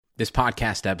This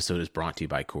podcast episode is brought to you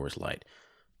by Coors Light.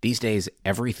 These days,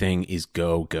 everything is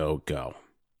go, go, go.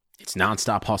 It's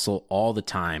nonstop hustle all the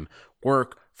time.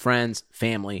 Work, friends,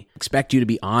 family, expect you to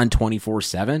be on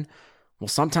 24/7. Well,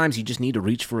 sometimes you just need to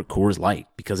reach for a Coors Light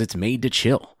because it's made to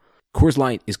chill. Coors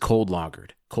Light is cold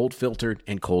lagered, cold filtered,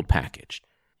 and cold packaged.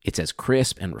 It's as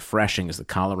crisp and refreshing as the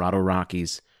Colorado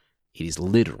Rockies. It is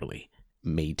literally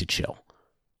made to chill.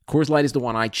 Coors Light is the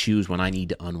one I choose when I need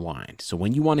to unwind. So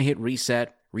when you want to hit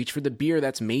reset, reach for the beer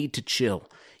that's made to chill.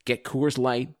 Get Coors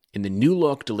Light in the new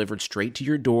look delivered straight to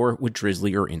your door with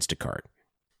Drizzly or Instacart.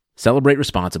 Celebrate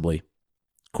responsibly.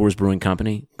 Coors Brewing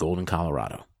Company, Golden,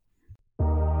 Colorado.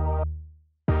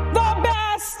 The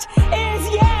best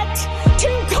is yet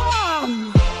to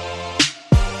come.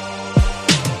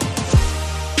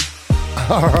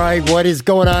 All right, what is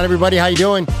going on, everybody? How you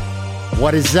doing?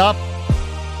 What is up?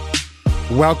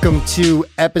 Welcome to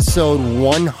episode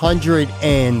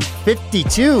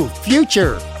 152,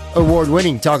 Future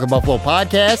Award-winning Talk About Buffalo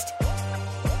podcast.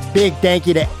 Big thank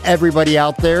you to everybody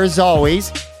out there, as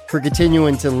always, for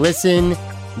continuing to listen,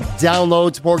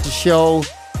 download, support the show.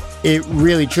 It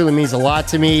really, truly means a lot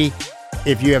to me.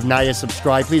 If you have not yet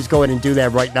subscribed, please go ahead and do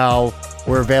that right now.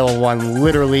 We're available on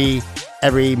literally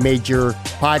every major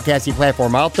podcasting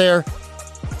platform out there.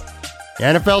 The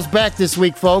NFL's back this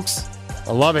week, folks.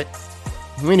 I love it.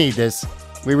 We need this.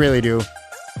 We really do.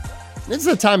 This is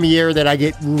the time of year that I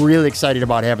get really excited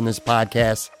about having this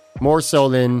podcast, more so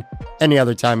than any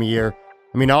other time of year.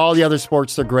 I mean, all the other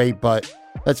sports are great, but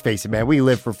let's face it, man, we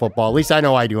live for football. At least I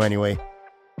know I do anyway.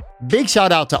 Big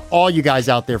shout out to all you guys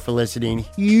out there for listening.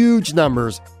 Huge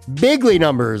numbers, bigly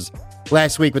numbers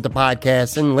last week with the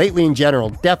podcast and lately in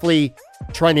general. Definitely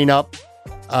trending up.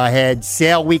 I had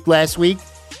Sale Week last week.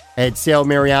 I had Sale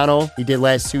Mariano. He did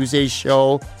last Tuesday's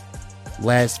show.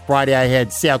 Last Friday, I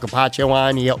had Sal Capaccio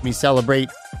on. He helped me celebrate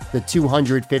the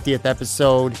 250th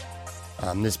episode.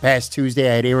 This past Tuesday,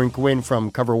 I had Aaron Quinn from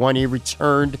Cover One. He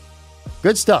returned.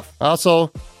 Good stuff.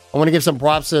 Also, I want to give some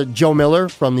props to Joe Miller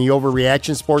from the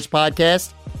Overreaction Sports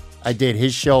Podcast. I did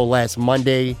his show this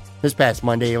past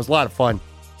Monday. It was a lot of fun.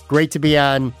 Great to be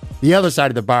on the other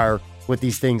side of the bar with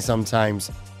these things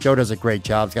sometimes. Joe does a great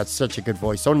job. He's got such a good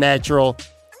voice. So natural.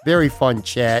 Very fun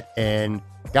chat. And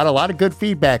got a lot of good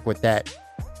feedback with that.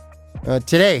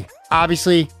 Today,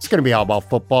 obviously, it's going to be all about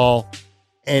football.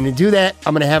 And to do that,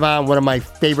 I'm going to have on one of my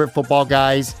favorite football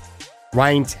guys,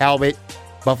 Ryan Talbot,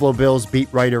 Buffalo Bills beat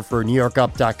writer for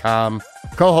NewYorkUp.com,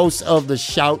 co-host of the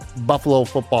Shout Buffalo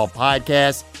Football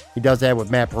podcast. He does that with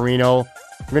Matt Perino.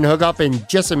 We're going to hook up in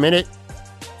just a minute.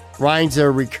 Ryan's a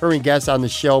recurring guest on the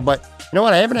show, but you know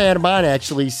what? I haven't had him on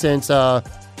actually since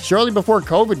shortly before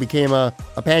COVID became a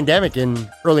pandemic in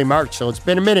early March. So it's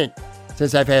been a minute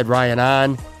since I've had Ryan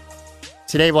on.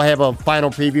 Today we'll have a final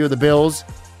preview of the Bills.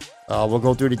 We'll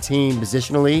go through the team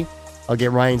positionally. I'll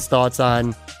get Ryan's thoughts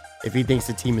on if he thinks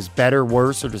the team is better,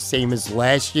 worse, or the same as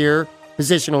last year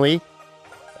positionally.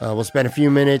 We'll spend a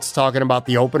few minutes talking about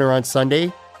the opener on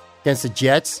Sunday against the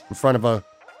Jets in front of a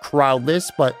crowdless,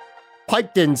 but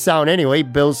pipe didn't sound anyway,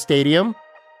 Bills Stadium.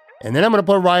 And then I'm going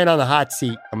to put Ryan on the hot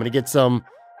seat. I'm going to get some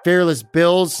fearless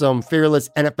Bills, some fearless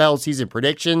NFL season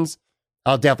predictions.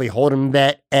 I'll definitely hold him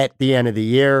that at the end of the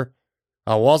year.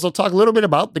 We'll also talk a little bit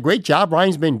about the great job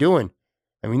Ryan's been doing.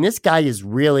 I mean, this guy is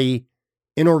really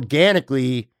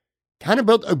inorganically kind of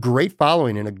built a great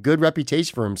following and a good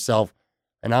reputation for himself.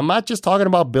 And I'm not just talking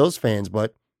about Bills fans,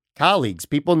 but colleagues,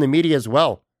 people in the media as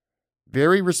well.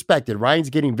 Very respected.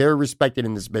 Ryan's getting very respected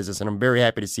in this business, and I'm very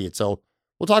happy to see it. So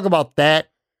we'll talk about that.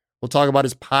 We'll talk about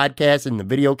his podcast and the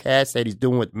video cast that he's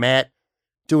doing with Matt.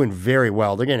 Doing very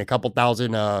well. They're getting a couple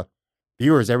thousand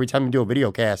viewers every time you do a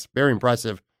video cast. Very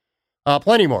impressive.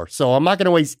 Plenty more. So I'm not going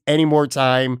to waste any more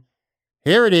time.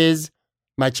 Here it is,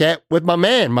 my chat with my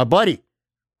man, my buddy,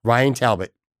 Ryan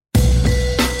Talbot.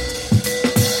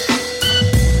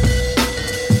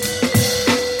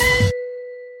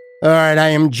 All right, I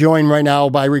am joined right now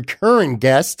by recurring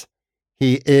guest.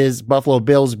 He is Buffalo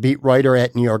Bills beat writer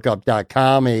at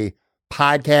NewYorkUp.com, a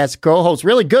podcast co-host.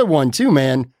 Really good one, too,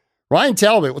 man. Ryan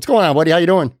Talbot, what's going on, buddy? How you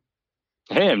doing?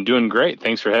 Hey, I'm doing great.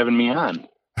 Thanks for having me on.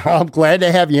 I'm glad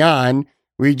to have you on.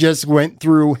 We just went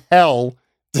through hell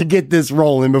to get this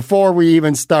rolling. Before we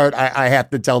even start, I have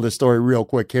to tell this story real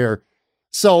quick here.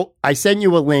 So I sent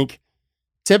you a link.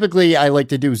 Typically, I like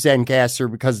to do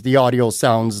Zencaster because the audio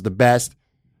sounds the best.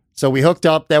 So we hooked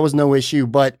up. That was no issue.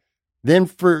 But then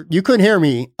you couldn't hear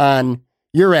me on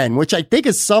your end, which I think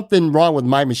is something wrong with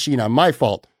my machine on my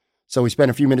fault. So we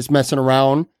spent a few minutes messing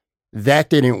around. That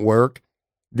didn't work.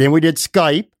 Then we did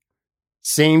Skype.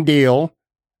 Same deal.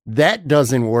 That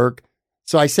doesn't work.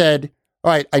 So I said,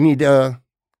 all right, I need to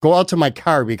go out to my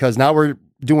car because now we're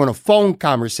doing a phone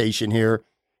conversation here.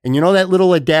 And you know that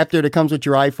little adapter that comes with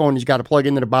your iPhone, you got to plug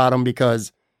into the bottom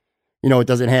because, it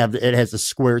doesn't have, it has a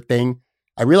square thing.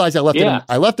 I realized I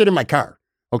left it in my car.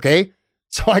 Okay.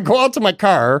 So I go out to my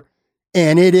car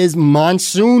and it is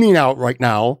monsooning out right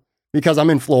now because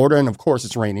I'm in Florida. And of course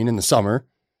it's raining in the summer.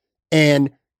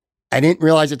 And I didn't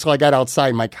realize it till I got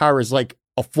outside. My car is like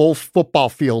a full football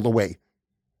field away.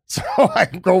 So I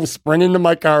go sprinting to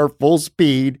my car, full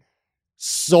speed,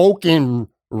 soaking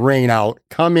rain out,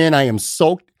 come in. I am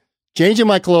soaked, changing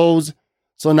my clothes.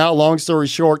 So now, long story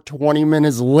short, 20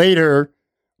 minutes later,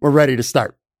 we're ready to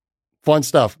start. Fun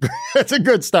stuff. It's a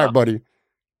good start, buddy.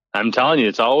 I'm telling you,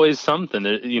 it's always something.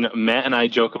 Matt and I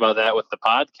joke about that with the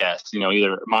podcast.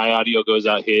 Either my audio goes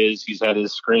out he's had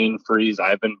his screen freeze.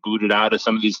 I've been booted out of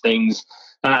some of these things.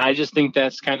 I just think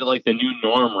that's kind of like the new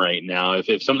norm right now.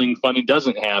 If something funny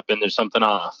doesn't happen, there's something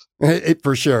off.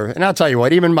 For sure. And I'll tell you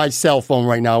what, even my cell phone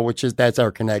right now, that's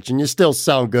our connection, you still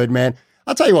sound good, man.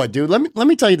 I'll tell you what, dude, let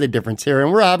me tell you the difference here.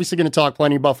 And we're obviously going to talk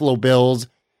plenty Buffalo Bills,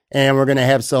 and we're going to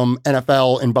have some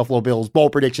NFL and Buffalo Bills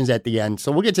bowl predictions at the end.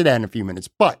 So we'll get to that in a few minutes.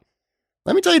 But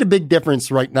let me tell you the big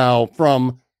difference right now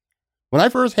from when I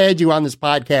first had you on this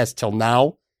podcast till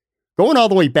now, going all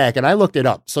the way back, and I looked it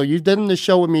up. So you've done this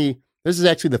show with me. This is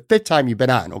actually the 5th time you've been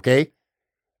on, okay?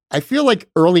 I feel like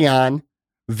early on,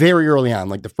 very early on,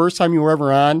 like the first time you were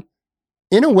ever on,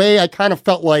 in a way, I kind of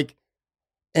felt like,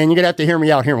 and you're going to have to hear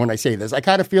me out here when I say this, I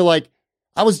kind of feel like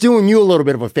I was doing you a little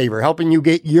bit of a favor, helping you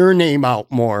get your name out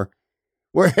more.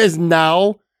 Whereas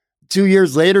now, 2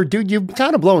 years later, dude, you've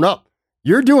kind of blown up.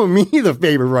 You're doing me the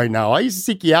favor right now. I used to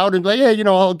seek you out and be like, hey,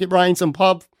 I'll get Ryan some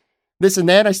pub, this and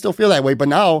that. I still feel that way. But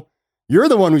now, you're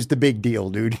the one who's the big deal,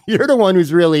 dude. You're the one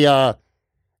who's really,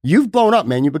 you've blown up,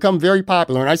 man. You've become very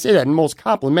popular. And I say that in the most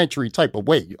complimentary type of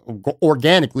way.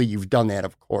 Organically, you've done that,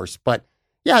 of course. But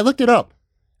yeah, I looked it up.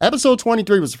 Episode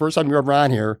 23 was the first time you were ever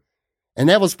on here. And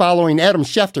that was following Adam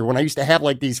Schefter when I used to have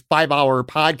like these 5-hour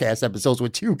podcast episodes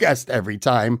with 2 guests every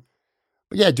time.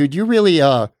 But yeah, dude, you really,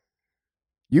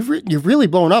 you've really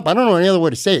blown up. I don't know any other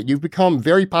way to say it. You've become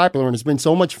very popular and it's been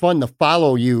so much fun to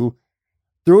follow you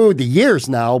through the years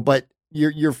now, but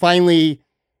you're finally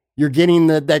getting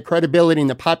that credibility and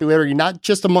the popularity, not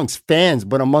just amongst fans,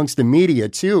 but amongst the media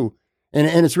too.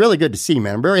 And it's really good to see,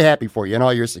 man. I'm very happy for you and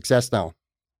all your success now.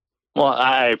 Well,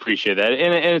 I appreciate that.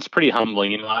 And it's pretty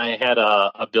humbling. I had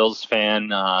a Bills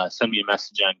fan send me a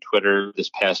message on Twitter this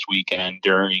past weekend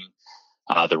during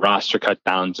the roster cut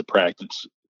downs, the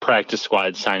practice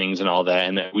squad signings and all that.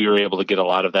 And we were able to get a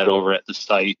lot of that over at the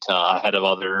site ahead of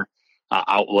other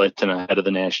outlets and ahead of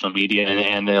the national media.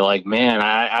 And they're like, man,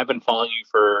 I've been following you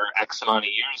for X amount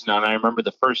of years now. And I remember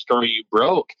the first story you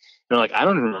broke. And they're like, I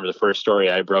don't even remember the first story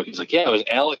I broke. He's like, yeah, it was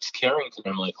Alex Carrington.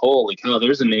 I'm like, holy cow,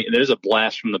 there's a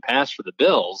blast from the past for the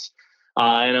Bills.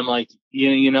 And I'm like,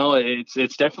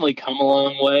 it's definitely come a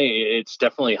long way. It's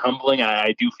definitely humbling.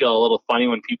 I do feel a little funny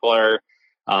when people are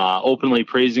openly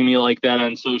praising me like that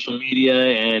on social media.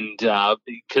 And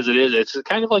because it's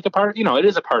kind of like a part, it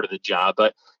is a part of the job,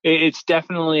 but I've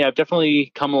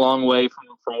definitely come a long way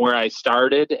from where I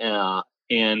started,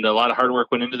 and a lot of hard work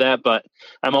went into that. But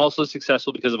I'm also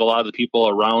successful because of a lot of the people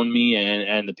around me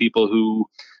and the people who,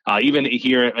 even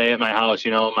here at my house,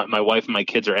 my wife and my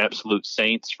kids are absolute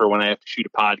saints for when I have to shoot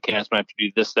a podcast, when I have to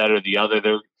do this, that, or the other.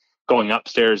 They're going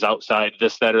upstairs, outside,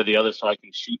 this, that, or the other, so I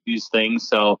can shoot these things.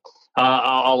 So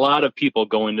a lot of people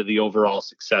go into the overall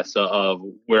success of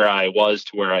where I was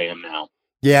to where I am now.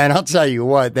 Yeah, and I'll tell you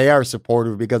what, they are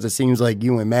supportive because it seems like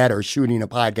you and Matt are shooting a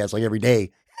podcast like every day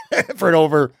for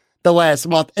over the last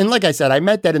month. And like I said, I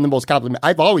meant that in the most compliment.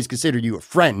 I've always considered you a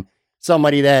friend,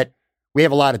 somebody that we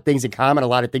have a lot of things in common, a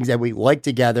lot of things that we like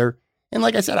together. And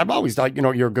like I said, I've always thought,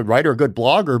 you're a good writer, a good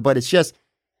blogger, but it's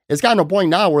gotten to a point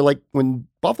now where like when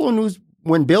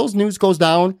Bills news goes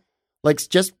down, like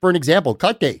just for an example,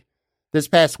 cut day this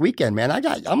past weekend, man,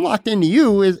 I'm locked into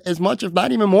you as much, if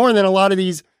not even more than a lot of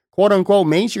these quote unquote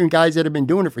mainstream guys that have been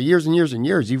doing it for years and years and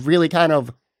years. You've really kind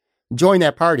of joined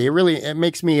that party. It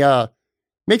makes me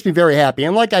very happy.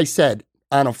 And like I said,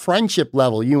 on a friendship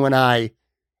level, you and I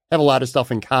have a lot of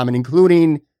stuff in common,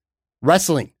 including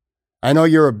wrestling. I know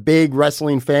you're a big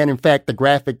wrestling fan. In fact, the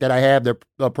graphic that I have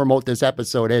to promote this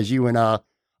episode has you in a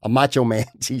Macho Man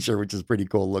t-shirt, which is pretty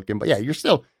cool looking. But yeah, do you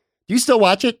still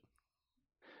watch it?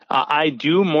 I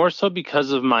do, more so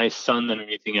because of my son than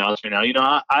anything else right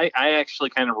now. I actually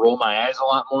kind of roll my eyes a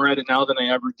lot more at it now than I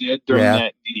ever did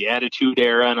during the Attitude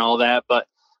Era and all that. But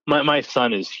my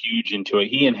son is huge into it.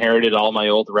 He inherited all my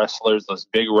old wrestlers, those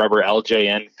big rubber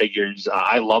LJN figures.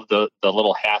 I love the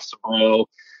little Hasbro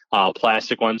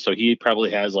plastic ones. So he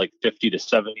probably has like 50 to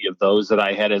 70 of those that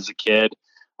I had as a kid.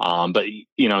 But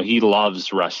he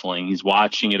loves wrestling. He's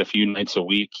watching it a few nights a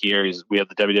week here. We have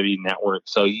the WWE Network,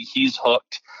 so he's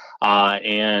hooked.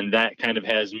 And that kind of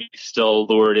has me still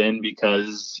lured in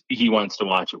because he wants to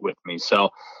watch it with me. So,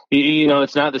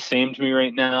 it's not the same to me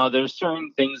right now. There's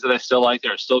certain things that I still like.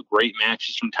 There are still great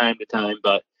matches from time to time,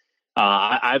 but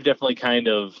I've definitely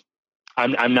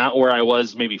I'm not where I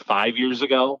was maybe 5 years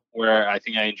ago, where I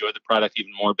think I enjoyed the product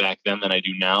even more back then than I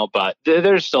do now. But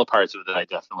there's still parts of it that I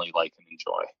definitely like and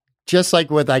enjoy. Just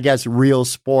like with, I guess, real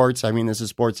sports. I mean, this is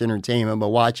sports entertainment, but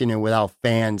watching it without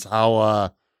fans,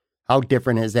 how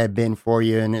different has that been for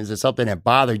you? And is it something that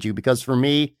bothered you? Because for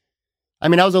me, I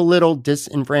mean, I was a little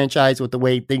disenfranchised with the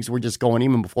way things were just going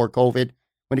even before COVID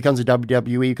when it comes to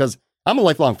WWE, because I'm a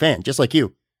lifelong fan, just like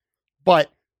you.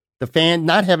 But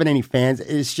not having any fans,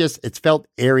 it's felt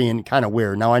airy and kind of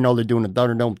weird. Now I know they're doing the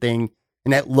Thunderdome thing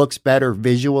and that looks better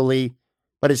visually,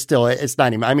 but it's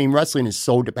not even, I mean, wrestling is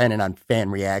so dependent on fan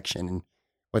reaction, and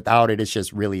without it, it's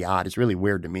just really odd. It's really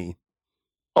weird to me.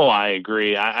 Oh, I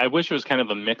agree. I wish it was kind of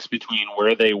a mix between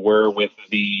where they were with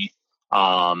the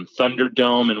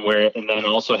Thunderdome and then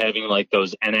also having like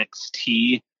those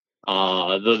NXT,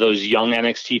 those young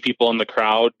NXT people in the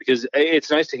crowd, because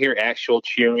it's nice to hear actual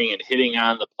cheering and hitting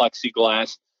on the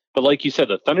plexiglass. But like you said,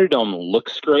 the Thunderdome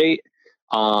looks great.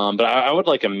 But I would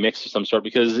like a mix of some sort,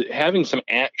 because having some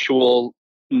actual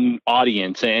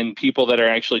audience and people that are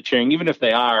actually cheering, even if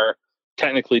they are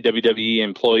technically WWE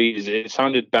employees, it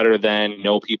sounded better than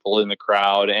no people in the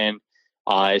crowd. And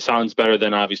it sounds better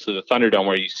than obviously the Thunderdome,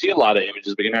 where you see a lot of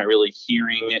images, but you're not really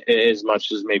hearing it as much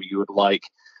as maybe you would like.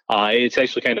 It's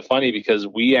actually kind of funny because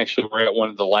we actually were at one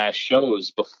of the last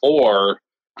shows before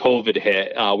COVID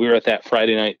hit. We were at that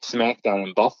Friday night SmackDown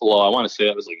in Buffalo. I want to say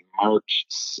that was like March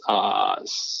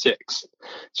 6th.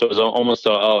 So it was almost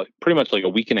pretty much like a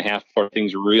week and a half before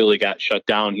things really got shut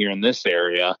down here in this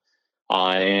area.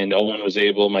 And Owen was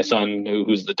able, my son,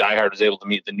 who's the diehard, was able to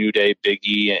meet the New Day, Big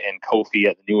E, and Kofi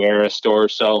at the New Era store.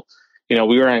 So,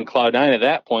 we were on cloud nine at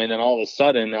that point, and all of a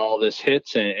sudden, all this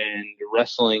hits, and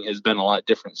wrestling has been a lot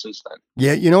different since then.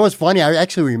 Yeah, you know what's funny? I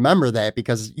actually remember that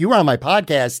because you were on my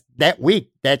podcast that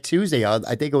week, that Tuesday. I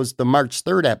think it was the March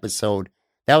 3rd episode.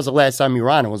 That was the last time you were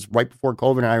on. It was right before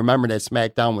COVID, and I remember that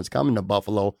SmackDown was coming to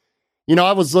Buffalo.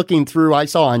 I was looking through, I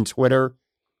saw on Twitter,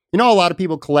 a lot of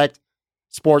people collect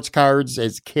sports cards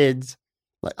as kids.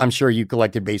 I'm sure you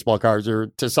collected baseball cards or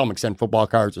to some extent football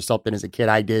cards or something as a kid.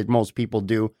 I did. Most people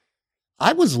do.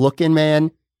 I was looking,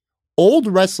 man, old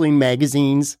wrestling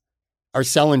magazines are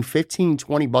selling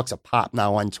 $15-20 a pop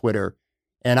now on Twitter.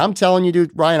 And I'm telling you,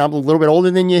 dude, Ryan, I'm a little bit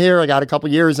older than you here. I got a couple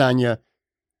years on you.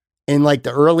 In like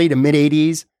the early to mid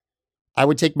 80s, I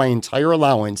would take my entire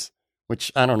allowance,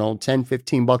 which I don't know,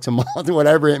 $10-15 a month,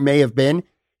 whatever it may have been.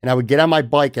 And I would get on my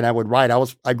bike and I would ride.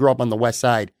 I grew up on the west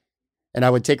side, and I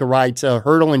would take a ride to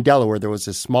Hurdle in Delaware. There was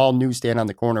a small newsstand on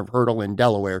the corner of Hurdle in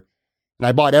Delaware. And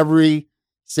I bought every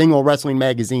single wrestling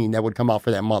magazine that would come out for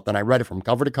that month. And I read it from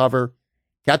cover to cover,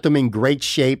 got them in great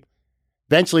shape,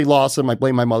 eventually lost them. I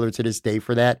blame my mother to this day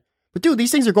for that. But dude,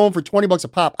 these things are going for $20 a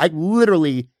pop. I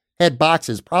literally had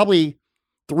boxes, probably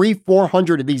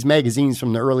 300-400 of these magazines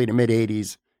from the early to mid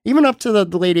 80s, even up to the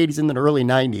late 80s and the early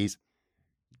 90s.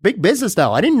 Big business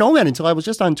now. I didn't know that until I was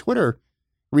just on Twitter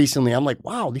recently. I'm like,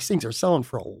 wow, these things are selling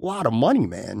for a lot of money,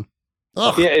 man.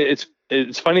 Ugh. Yeah,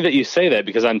 it's funny that you say that,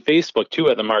 because on Facebook too,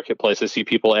 at the marketplace, I see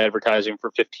people advertising for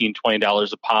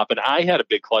 $15-20 a pop. And I had a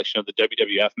big collection of the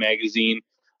WWF magazine.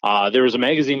 There was a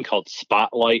magazine called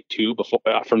Spotlight too,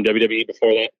 from WWE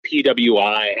before that.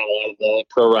 PWI had a lot of the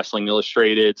Pro Wrestling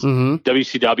Illustrated.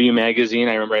 WCW magazine,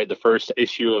 I remember I had the first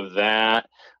issue of that.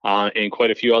 And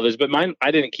quite a few others, but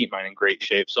I didn't keep mine in great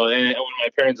shape. So when my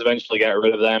parents eventually got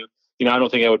rid of them, I don't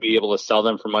think I wowould be able to sell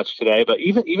them for much today. But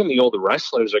even the older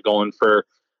wrestlers are going for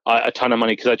a ton of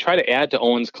money, because I try to add to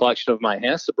Owen's collection of my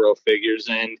Hasbro figures,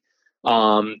 and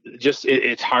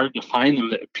it's hard to find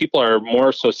them. People are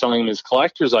more so selling them as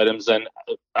collector's items, and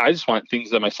I just want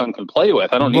things that my son can play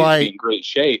with. I don't need to be in great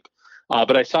shape.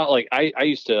 But I saw, like, I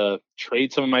used to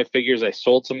trade some of my figures. I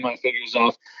sold some of my figures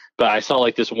off. But I saw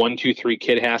like this 1, 2, 3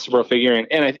 kid Hasbro figure,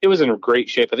 and it was in great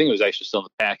shape. I think it was actually still in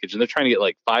the package, and they're trying to get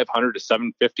like $500 to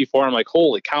 $750 for. I'm like,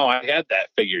 holy cow! I had that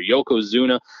figure,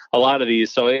 Yokozuna, a lot of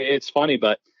these. So it's funny,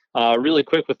 but really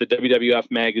quick with the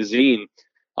WWF magazine,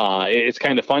 it's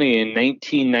kind of funny. In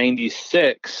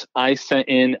 1996, I sent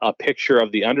in a picture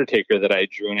of the Undertaker that I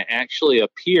drew, and it actually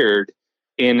appeared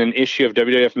in an issue of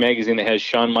WWF magazine that has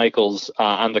Shawn Michaels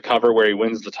on the cover, where he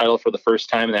wins the title for the first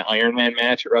time in that Iron Man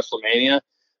match at WrestleMania.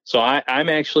 So I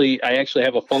actually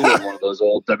have a photo of one of those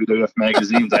old WWF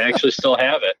magazines. I actually still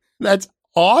have it. That's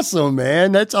awesome,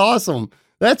 man. That's awesome.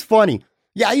 That's funny.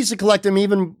 Yeah, I used to collect them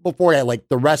even before that, like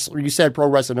the Wrestler. You said Pro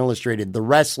Wrestling Illustrated, the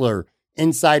Wrestler,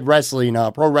 Inside Wrestling,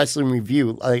 Pro Wrestling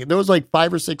Review. Like there was like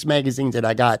 5 or 6 magazines that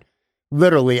I got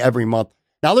literally every month.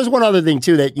 Now, there's one other thing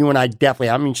too that you and I definitely.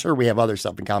 I mean, sure we have other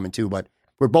stuff in common too, but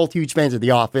we're both huge fans of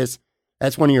The Office.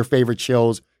 That's one of your favorite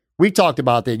shows. We've talked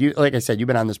about that. You, like I said, you've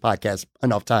been on this podcast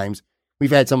enough times.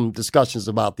 We've had some discussions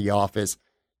about The Office,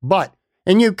 but.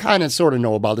 And you kind of sort of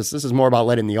know about this. This is more about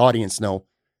letting the audience know.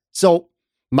 So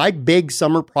my big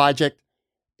summer project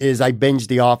is I binged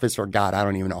The Office for, God, I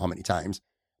don't even know how many times.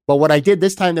 But what I did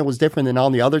this time that was different than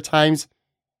all the other times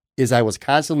is I was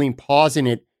constantly pausing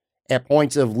it at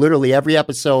points of literally every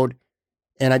episode.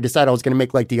 And I decided I was going to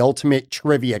make like the ultimate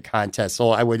trivia contest. So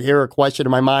I would hear a question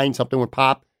in my mind, something would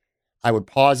pop. I would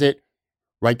pause it,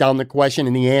 write down the question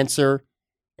and the answer.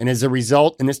 And as a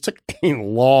result, and this took a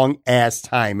long ass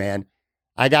time, man.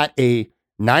 I got a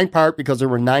 9-part because there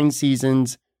were 9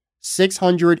 seasons,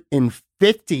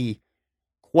 650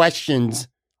 questions,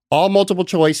 all multiple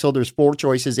choice. So there's 4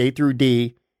 choices, A through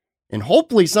D. And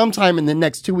hopefully sometime in the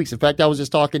next 2 weeks. In fact, I was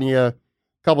just talking to you a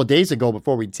couple of days ago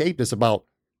before we taped this about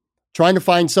trying to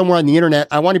find somewhere on the internet.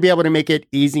 I want to be able to make it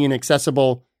easy and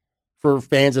accessible for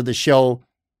fans of the show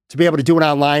to be able to do it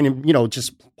online and, you know,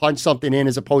 just punch something in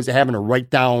as opposed to having to write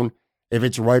down if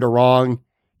it's right or wrong.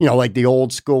 You know, like the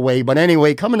old school way. But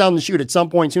anyway, coming down the chute at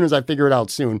some point, as soon as I figure it out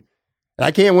soon. And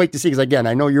I can't wait to see, because again,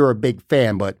 I know you're a big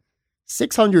fan, but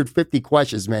 650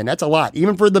 questions, man, that's a lot,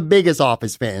 even for the biggest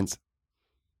Office fans.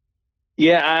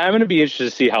 Yeah, I'm going to be interested to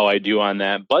see how I do on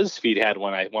that. BuzzFeed had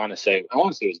one, I want to say it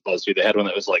was BuzzFeed. They had one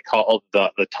that was like called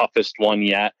the toughest one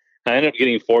yet. I ended up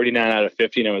getting 49 out of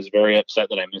 50, and I was very upset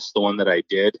that I missed the one that I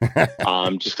did.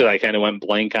 Just because I kind of went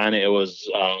blank on it. It was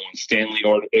Stanley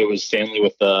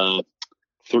with the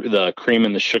cream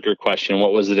and the sugar question.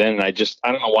 What was it in? And I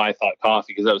don't know why I thought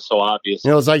coffee, because that was so obvious.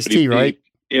 It was iced tea, right?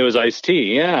 It was iced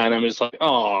tea, yeah. And I'm just like,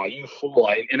 oh, you fool!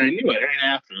 And I knew it right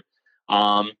after.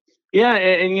 Yeah,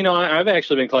 and you know, I've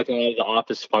actually been collecting a lot of the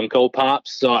Office Funko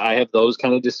Pops, so I have those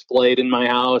kind of displayed in my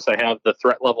house. I have the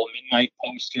Threat Level Midnight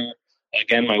poster.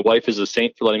 Again, my wife is a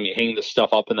saint for letting me hang this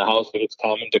stuff up in the house like it's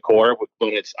common decor,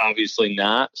 when it's obviously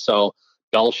not. So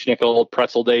Belschnickel,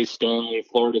 Pretzel Day Stanley,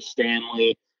 Florida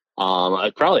Stanley.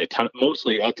 Probably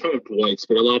mostly a ton of Dwights,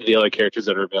 but a lot of the other characters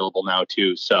that are available now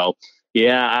too. So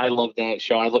yeah, I love that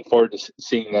show. I look forward to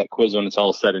seeing that quiz when it's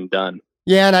all said and done.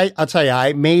 Yeah, and I'll tell you,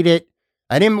 I made it.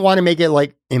 I didn't want to make it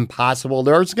like impossible.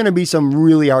 There's going to be some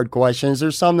really hard questions.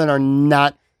 There's some that are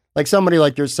not, like somebody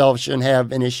like yourself shouldn't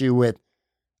have an issue with.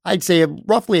 I'd say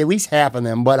roughly at least half of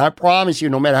them, but I promise you,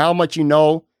 no matter how much you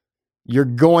know, you're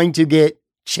going to get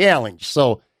challenged.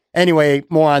 So anyway,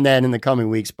 more on that in the coming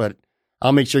weeks, but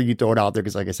I'll make sure you throw it out there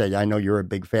because, like I said, I know you're a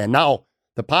big fan. Now,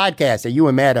 the podcast that you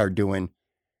and Matt are doing,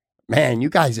 man, you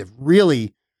guys have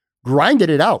really grinded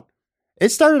it out. It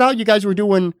started out, you guys were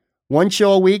doing 1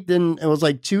 show a week, then it was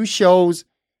like 2 shows,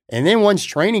 and then once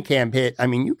training camp hit, I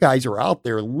mean, you guys are out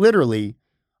there literally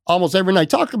almost every night.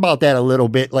 Talk about that a little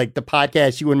bit, like the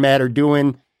podcast you and Matt are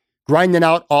doing, grinding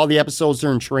out all the episodes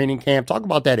during training camp. Talk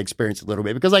about that experience a little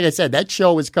bit, because like I said, that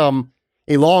show has come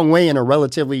a long way in a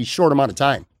relatively short amount of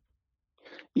time.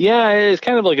 Yeah, it's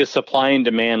kind of like a supply and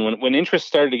demand. When interest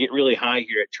started to get really high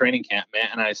here at training camp, Matt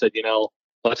and I said, you know,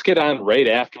 let's get on right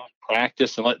after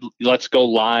practice and let's go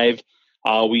live.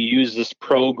 We use this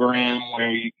program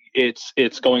where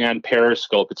it's going on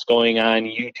Periscope, it's going on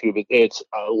YouTube, it's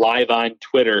live on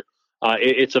Twitter.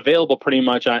 It's available pretty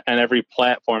much on every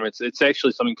platform. It's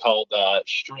actually something called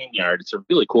StreamYard. It's a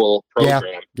really cool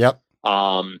program. Yeah.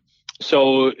 Yep.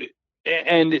 So,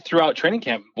 and throughout training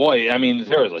camp, boy, I mean,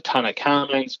 there was a ton of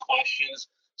comments, questions.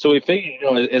 So we figured,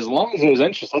 you know, as long as there was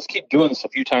interest, let's keep doing this a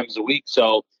few times a week.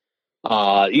 So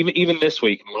even this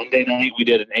week, Monday night, we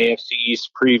did an AFC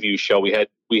East preview show. We had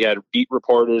beat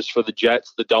reporters for the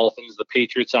Jets, the Dolphins, the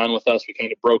Patriots on with us. We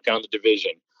kind of broke down the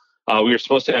division. We were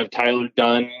supposed to have Tyler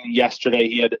Dunn yesterday.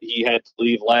 He had to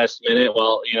leave last minute.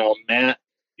 Well, you know, Matt,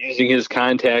 using his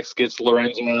contacts, gets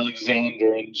Lorenzo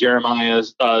Alexander and Jeremiah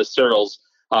Searles,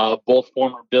 both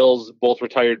former Bills, both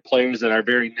retired players that are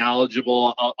very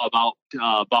knowledgeable about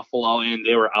Buffalo, and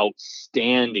they were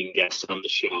outstanding guests on the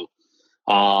show.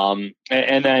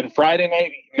 And then Friday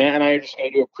night, Matt and I are just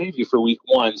going to do a preview for week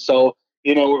 1. So,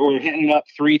 you know, we're hitting it up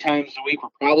 3 times a week. We're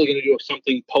probably going to do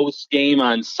something post game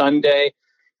on Sunday.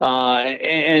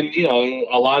 And you know,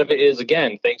 a lot of it is,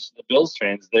 again, thanks to the Bills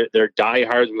fans. They're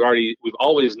diehards. We've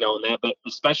always known that, but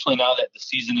especially now that the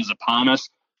season is upon us,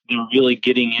 they're really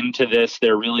getting into this.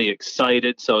 They're really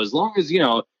excited. So as long as, you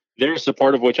know, they're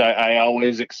supportive, which I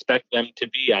always expect them to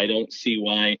be. I don't see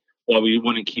why we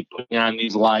wouldn't keep putting on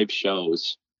these live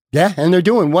shows. Yeah, and they're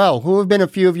doing well. Who have been a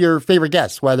few of your favorite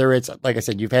guests? Whether it's, like I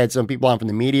said, you've had some people on from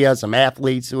the media, some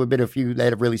athletes. Who have been a few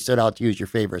that have really stood out to you as your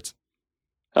favorites?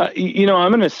 I'm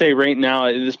going to say right now,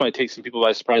 this might take some people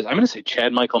by surprise. I'm going to say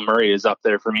Chad Michael Murray is up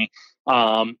there for me.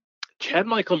 Chad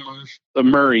Michael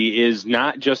Murray is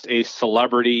not just a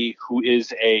celebrity who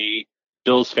is a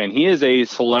Bills fan. He is a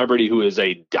celebrity who is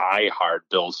a diehard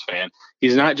Bills fan.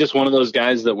 He's not just one of those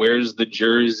guys that wears the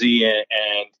jersey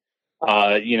and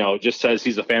just says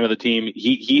he's a fan of the team.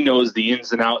 He knows the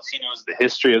ins and outs. He knows the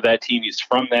history of that team. He's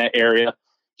from that area.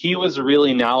 He was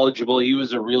really knowledgeable. He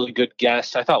was a really good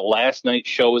guest. I thought last night's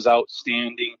show was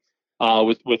outstanding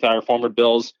with our former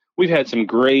Bills. We've had some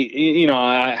great,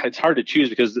 it's hard to choose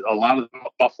because a lot of the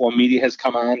Buffalo media has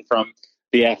come on from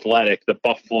The Athletic, the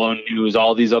Buffalo News,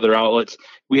 all these other outlets.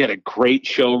 We had a great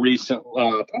show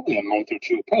recently, probably a month or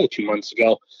two, probably 2 months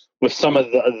ago, with some of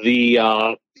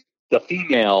the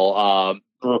female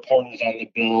reporters on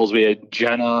the Bills. We had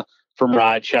Jenna from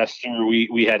Rochester.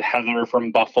 We had Heather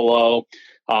from Buffalo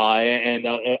and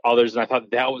others. And I thought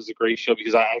that was a great show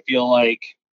because I feel like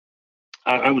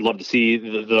I would love to see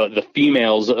the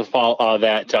females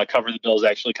that cover the Bills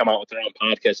actually come out with their own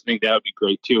podcast. I think that would be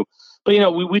great too.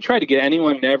 But, we try to get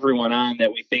anyone and everyone on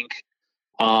that we think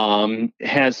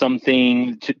has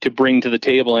something to bring to the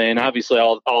table. And obviously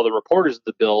all the reporters of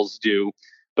the Bills do.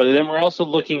 But then we're also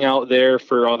looking out there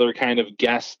for other kind of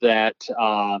guests that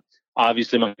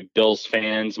obviously might be Bills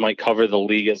fans, might cover the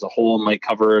league as a whole, might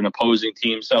cover an opposing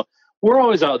team. So we're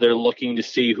always out there looking to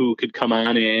see who could come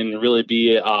on and really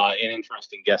be an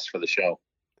interesting guest for the show.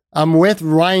 I'm with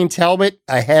Ryan Talbot.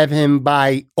 I have him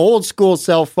by old school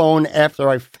cell phone after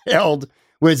I failed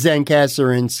with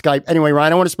Zencastr and Skype. Anyway,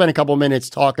 Ryan, I want to spend a couple minutes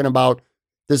talking about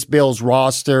this Bills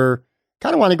roster.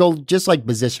 Kind of want to go just like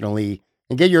positionally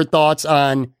and get your thoughts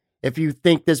on if you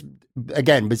think this,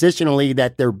 again, positionally,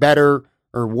 that they're better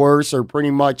or worse or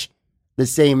pretty much the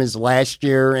same as last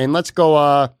year. And let's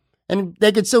go, and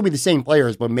they could still be the same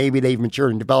players, but maybe they've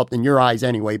matured and developed in your eyes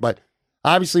anyway. But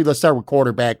obviously, let's start with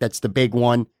quarterback. That's the big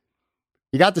one.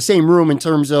 You got the same room in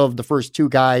terms of the first two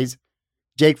guys.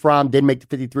 Jake Fromm did make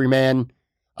the 53-man.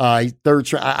 I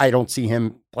don't see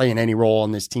him playing any role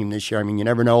on this team this year. I mean, you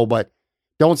never know, but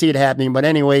don't see it happening. But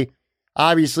anyway,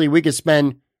 obviously, we could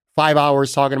spend 5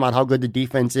 hours talking about how good the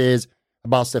defense is,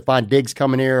 about Stephon Diggs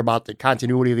coming here, about the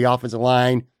continuity of the offensive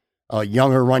line, a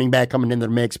younger running back coming into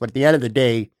the mix. But at the end of the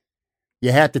day,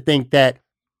 you have to think that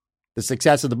the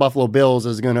success of the Buffalo Bills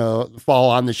is going to fall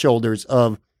on the shoulders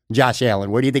of Josh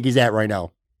Allen. Where do you think he's at right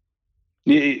now?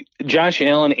 Josh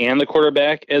Allen and the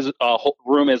quarterback as a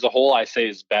room as a whole, I say,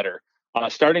 is better.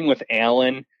 Starting with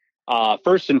Allen,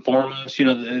 first and foremost,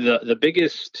 the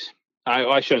biggest.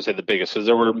 I shouldn't say the biggest, because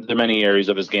there were many areas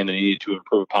of his game that he needed to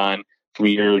improve upon from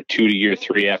year 2 to year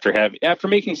 3 after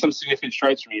making some significant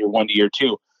strides from year 1 to year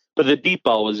 2. But the deep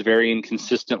ball was very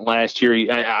inconsistent last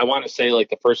year. I want to say like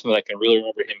the first one that I can really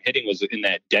remember him hitting was in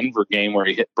that Denver game where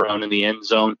he hit Brown in the end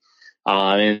zone.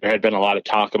 And there had been a lot of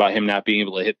talk about him not being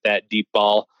able to hit that deep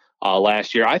ball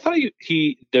last year. I thought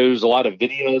there was a lot of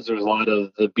videos. There was a lot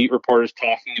of the beat reporters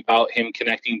talking about him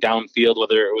connecting downfield,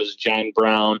 whether it was John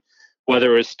Brown,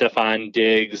 whether it was Stephon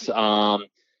Diggs.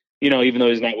 Even though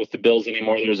he's not with the Bills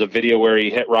anymore, there was a video where he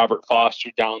hit Robert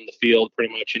Foster down the field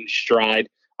pretty much in stride.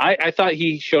 I thought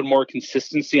he showed more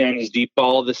consistency on his deep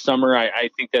ball this summer. I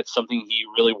think that's something he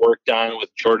really worked on with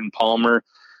Jordan Palmer.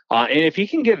 And if he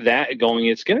can get that going,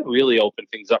 it's going to really open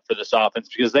things up for this offense,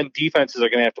 because then defenses are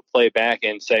going to have to play back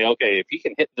and say, okay, if he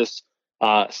can hit this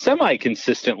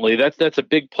semi-consistently, that's a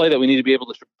big play that we need to be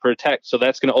able to protect. So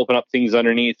that's going to open up things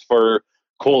underneath for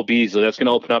Cole Beasley. That's going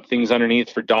to open up things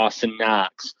underneath for Dawson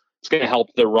Knox. It's going to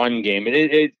help the run game. And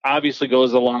it obviously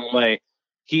goes a long way.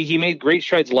 He made great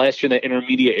strides last year in the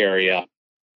intermediate area.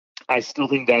 I still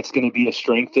think that's going to be a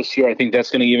strength this year. I think that's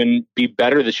going to even be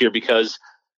better this year, because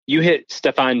you hit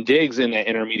Stephon Diggs in that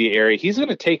intermediate area, he's going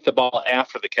to take the ball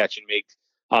after the catch and make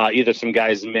either some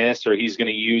guys miss, or he's going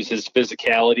to use his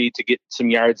physicality to get some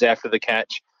yards after the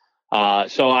catch.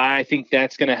 So I think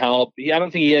that's going to help. I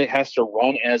don't think he has to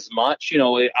run as much.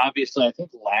 Obviously, I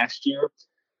think last year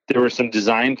there were some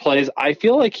design plays. I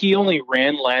feel like he only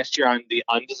ran last year on the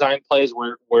undesigned plays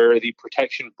where the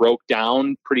protection broke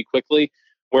down pretty quickly.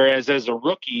 Whereas as a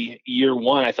rookie, year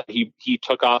 1, I thought he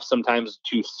took off sometimes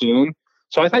too soon.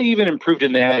 So I thought he even improved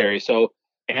in that area. So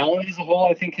Allen as a whole,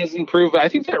 I think, has improved. I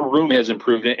think that room has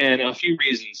improved, and a few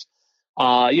reasons.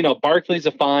 Barkley's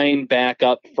a fine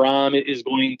backup. Fromm is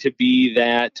going to be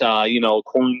that,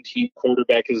 quarantine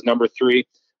quarterback is number 3.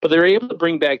 but they're able to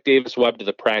bring back Davis Webb to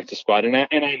the practice squad. And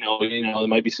I know, there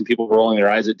might be some people rolling their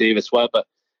eyes at Davis Webb, but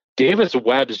Davis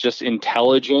Webb's just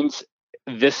intelligence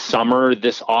this summer,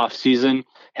 this offseason,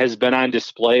 has been on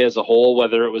display as a whole,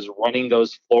 whether it was running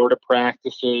those Florida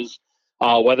practices,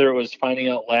 whether it was finding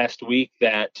out last week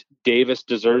that Davis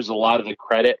deserves a lot of the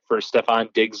credit for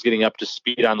Stephon Diggs getting up to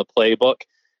speed on the playbook.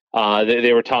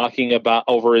 They were talking about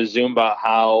over a Zoom about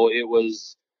how it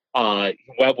was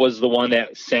Webb was the one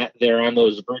that sat there on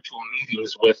those virtual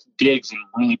meetings with Diggs and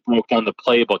really broke down the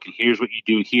playbook. And here's what you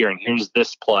do here, and here's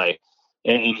this play,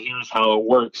 and here's how it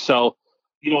works. So,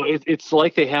 it's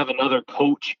like they have another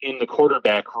coach in the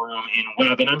quarterback room in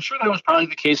Webb. And I'm sure that was probably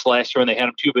the case last year when they had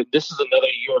him too, but this is another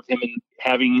year of him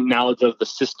having knowledge of the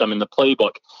system and the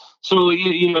playbook. So,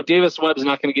 Davis Webb is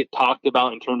not going to get talked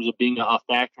about in terms of being a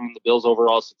factor in the Bills'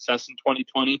 overall success in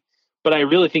 2020. But I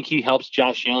really think he helps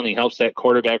Josh Allen. He helps that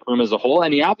quarterback room as a whole.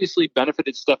 And he obviously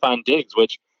benefited Stephon Diggs,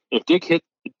 which if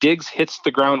Diggs hits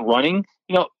the ground running,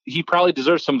 he probably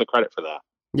deserves some of the credit for that.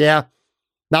 Yeah.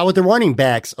 Now with the running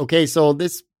backs, okay, so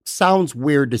this sounds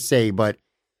weird to say, but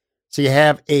so you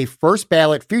have a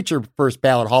future first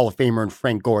ballot Hall of Famer in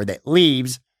Frank Gore that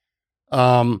leaves,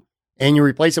 and you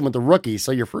replace him with the rookie.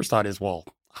 So your first thought is, well,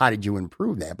 how did you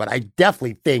improve that? But I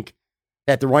definitely think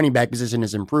that the running back position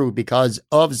has improved because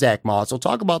of Zach Moss. So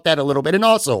talk about that a little bit. And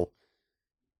also,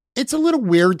 it's a little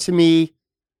weird to me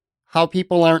how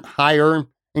people aren't higher,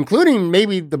 including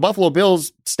maybe the Buffalo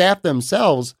Bills staff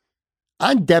themselves,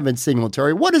 on Devin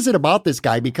Singletary. What is it about this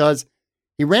guy? Because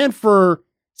he ran for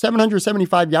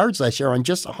 775 yards last year on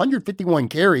just 151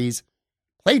 carries,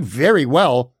 played very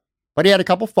well, but he had a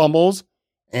couple fumbles,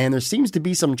 and there seems to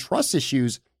be some trust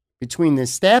issues between the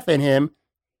staff and him.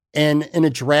 And in a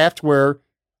draft where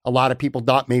a lot of people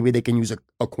thought maybe they can use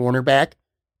a cornerback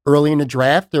early in the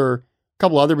draft or a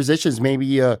couple other positions, maybe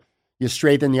you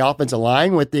strengthen the offensive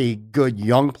line with a good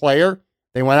young player.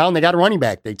 They went out and they got a running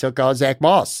back. They took Zach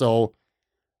Moss. So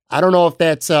I don't know if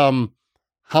that's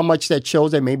how much that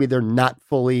shows that maybe they're not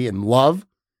fully in love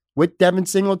with Devin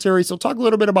Singletary. So talk a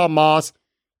little bit about Moss.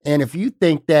 And if you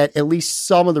think that at least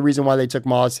some of the reason why they took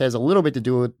Moss has a little bit to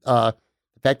do with the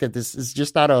fact that this is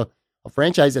just not a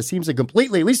franchise that seems to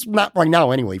completely, at least not right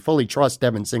now anyway, fully trust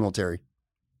Devin Singletary.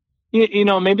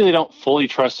 Maybe they don't fully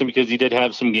trust him because he did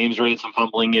have some games where he had some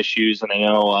fumbling issues. And I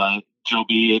know Joe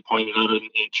B pointed out in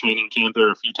training camp there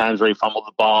were a few times where he fumbled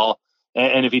the ball.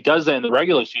 And if he does that in the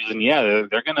regular season,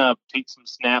 they're going to take some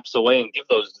snaps away and give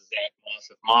those to Zach Moss.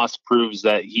 If Moss proves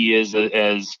that he is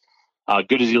as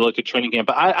good as he looked at training camp.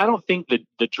 But I don't think that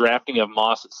the drafting of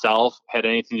Moss itself had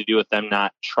anything to do with them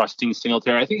not trusting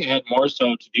Singletary. I think it had more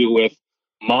so to do with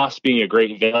Moss being a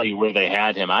great value where they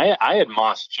had him. I had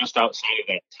Moss just outside of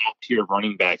that top tier of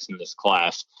running backs in this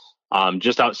class,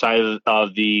 just outside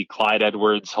of the Clyde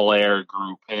Edwards-Hilaire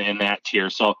group in that tier.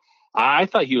 So I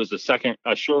thought he was a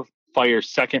surefire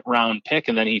second round pick,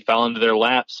 and then he fell into their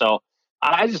lap. So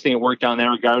I just think it worked out in that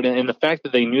regard. And the fact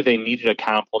that they knew they needed a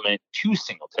complement to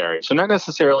Singletary. So not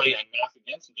necessarily a knock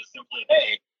against him, just simply,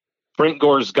 hey, Frank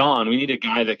Gore's gone. We need a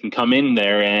guy that can come in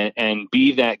there and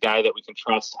be that guy that we can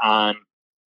trust on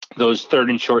those third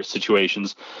and short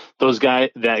situations.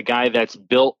 That guy that's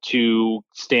built to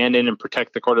stand in and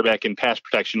protect the quarterback in pass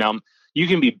protection. Now, you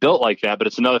can be built like that, but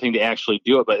it's another thing to actually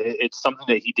do it. But it's something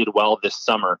that he did well this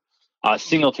summer.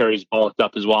 Singletary's bulked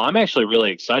up as well. I'm actually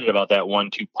really excited about that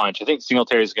 1-2 punch. I think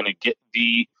Singletary is going to get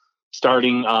the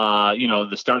starting,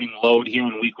 the starting load here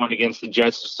in week 1 against the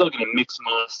Jets. They're still going to mix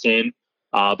Moss in.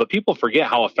 But people forget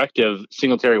how effective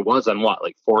Singletary was on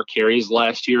 4 carries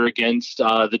last year against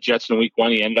the Jets in week 1.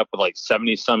 He ended up with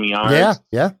 70-some yards.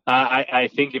 Yeah.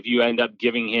 I think if you end up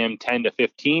giving him 10 to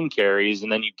 15 carries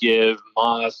and then you give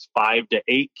Moss 5 to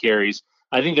 8 carries,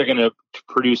 I think they're going to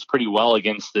produce pretty well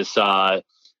against this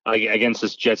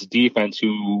Jets defense,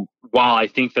 who, while I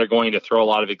think they're going to throw a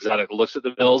lot of exotic looks at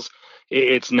the Bills,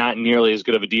 it's not nearly as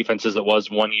good of a defense as it was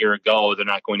 1 year ago. They're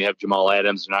not going to have Jamal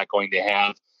Adams. They're not going to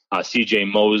have C.J.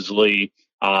 Mosley.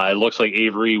 It looks like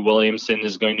Avery Williamson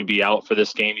is going to be out for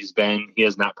this game. He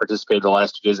has not participated the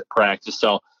last 2 days at practice.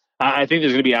 So I think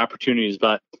there's going to be opportunities,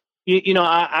 but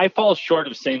I fall short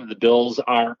of saying that the Bills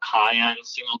are high on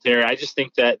Singletary. I just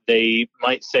think that they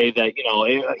might say that,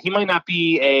 he might not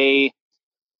be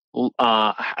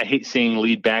I hate saying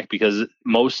lead back because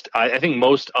I think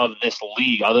most of this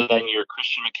league, other than your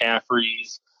Christian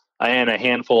McCaffreys and a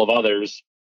handful of others,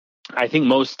 I think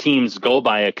most teams go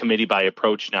by a committee by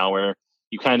approach now, where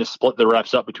you kind of split the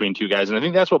reps up between 2 guys. And I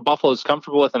think that's what Buffalo's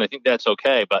comfortable with, and I think that's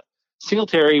okay. But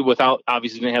Singletary,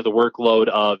 obviously didn't have the workload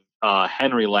of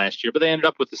Henry last year, but they ended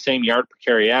up with the same yard per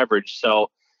carry average. So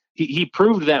he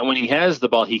proved that when he has the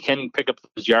ball, he can pick up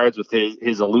those yards with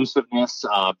his elusiveness,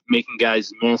 making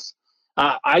guys miss.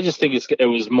 I just think it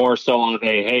was more so of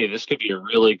a, hey, this could be a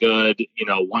really good,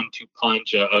 1-2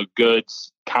 punch, a good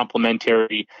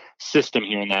complementary system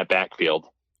here in that backfield.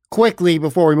 Quickly,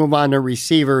 before we move on to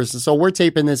receivers, so we're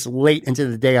taping this late into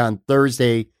the day on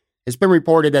Thursday. It's been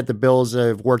reported that the Bills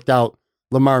have worked out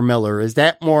Lamar Miller. Is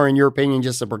that more, in your opinion,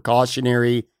 just a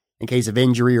precautionary in case of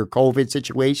injury or COVID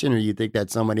situation, or you think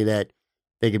that's somebody that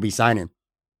they could be signing?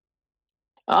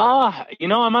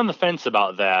 I'm on the fence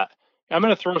about that. I'm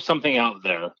going to throw something out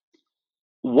there.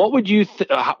 What would you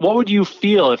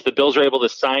feel if the Bills are able to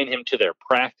sign him to their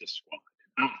practice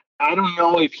squad? I don't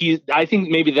know if I think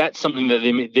maybe that's something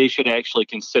that they should actually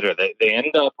consider. They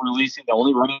ended up releasing the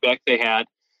only running back they had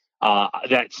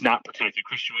that's not protected.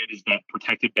 Christian Wade is that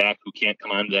protected back who can't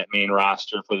come onto that main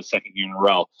roster for the second year in a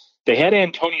row. They had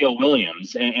Antonio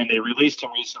Williams, and they released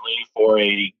him recently for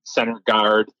a center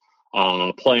guard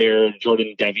player,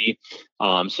 Jordan Devy.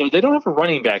 So they don't have a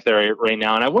running back there right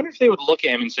now. And I wonder if they would look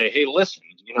at him and say, hey, listen,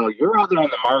 you're out there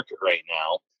on the market right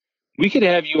now. We could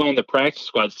have you on the practice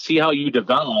squad, see how you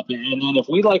develop. And then if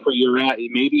we like where you're at,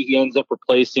 maybe he ends up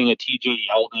replacing a TJ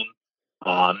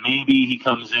Yeldon. Maybe he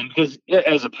comes in because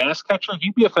as a pass catcher,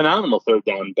 he'd be a phenomenal third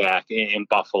down back in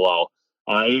Buffalo.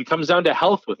 It comes down to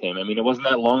health with him. I mean, it wasn't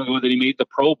that long ago that he made the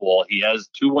Pro Bowl. He has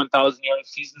 2 1,000-yard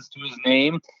seasons to his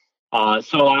name.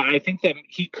 So I think that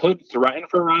he could threaten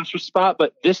for a roster spot.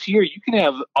 But this year, you can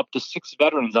have up to 6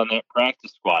 veterans on that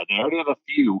practice squad. They already have a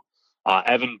few.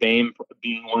 Evan Boehm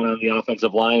being one on the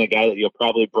offensive line, a guy that you'll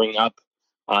probably bring up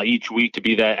each week to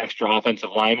be that extra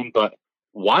offensive lineman. But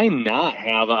why not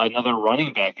have another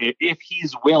running back if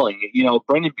he's willing?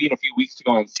 Brendan Bean a few weeks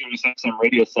ago on Sirius XM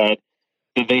Radio said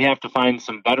that they have to find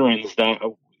some veterans that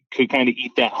could kind of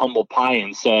eat that humble pie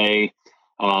and say,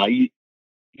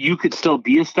 you could still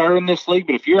be a starter in this league,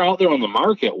 but if you're out there on the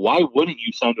market, why wouldn't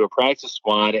you sign to a practice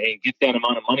squad and get that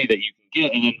amount of money that you can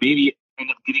get and then maybe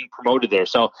end up getting promoted there?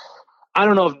 So I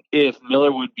don't know if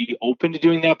Miller would be open to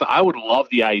doing that, but I would love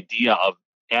the idea of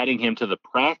adding him to the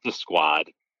practice squad,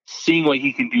 seeing what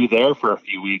he can do there for a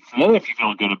few weeks. And then if you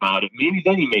feel good about it, maybe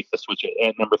then you make the switch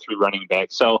at number 3 running back.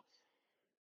 So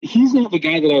he's not the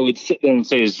guy that I would sit there and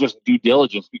say is just due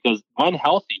diligence because when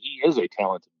healthy, he is a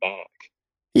talented back.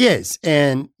 He is.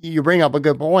 And you bring up a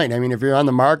good point. I mean, if you're on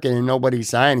the market and nobody's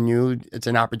signing you, it's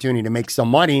an opportunity to make some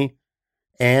money.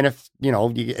 And if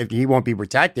he won't be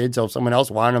protected, so if someone else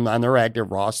wanted him on their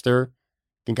active roster,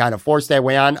 can kind of force that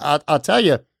way on. I'll tell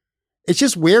you, it's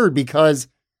just weird because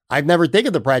I've never think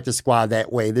of the practice squad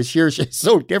that way. This year's just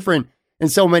so different in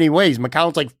so many ways.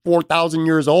 McCown's like 4,000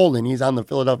 years old and he's on the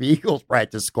Philadelphia Eagles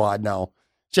practice squad now.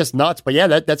 Just nuts. But yeah,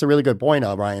 that's a really good point,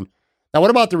 Brian. Now, what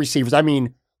about the receivers? I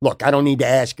mean, look, I don't need to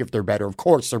ask if they're better. Of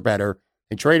course they're better.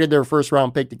 They traded their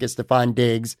first-round pick to get Stephon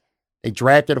Diggs. They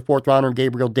drafted a 4th-rounder,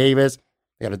 Gabriel Davis.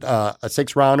 They got a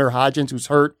 6th-rounder, Hodgins, who's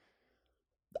hurt.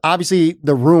 Obviously,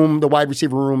 the wide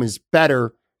receiver room is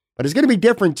better, but it's going to be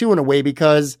different, too, in a way,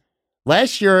 because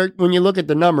last year, when you look at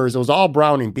the numbers, it was all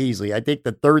Brown and Beasley. I think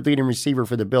the 3rd leading receiver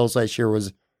for the Bills last year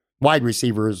was wide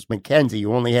receivers McKenzie,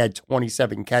 who only had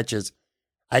 27 catches.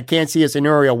 I can't see a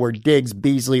scenario where Diggs,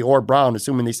 Beasley, or Brown,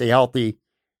 assuming they stay healthy,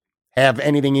 have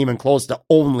anything even close to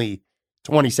only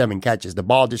 27 catches. The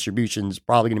ball distribution is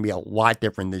probably going to be a lot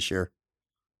different this year.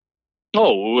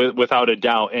 Oh, without a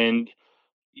doubt. And,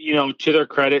 to their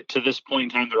credit, to this point in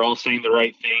time, they're all saying the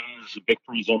right things.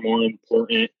 Victories are more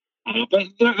important. But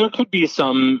there could be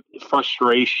some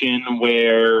frustration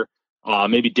where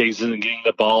maybe Diggs isn't getting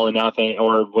the ball enough,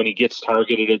 or when he gets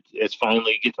targeted,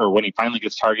 when he finally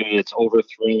gets targeted, it's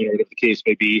overthrown, or whatever the case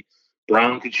may be.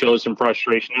 Brown could show some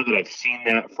frustration. Not that I've seen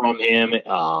that from him.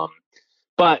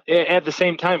 But at the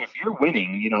same time, if you're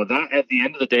winning, that at the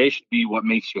end of the day should be what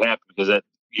makes you happy because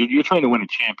you're trying to win a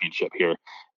championship here.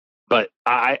 But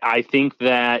I think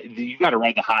that you got to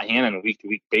ride the hot hand on a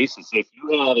week-to-week basis. If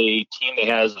you have a team that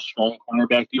has a strong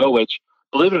cornerback duo, which,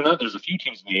 believe it or not, there's a few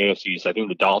teams in the AFC. So I think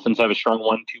the Dolphins have a strong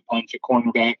 1-2 punch at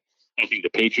cornerback. I think the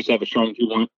Patriots have a strong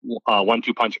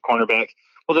 1-2 punch at cornerback.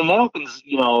 Well, then that opens,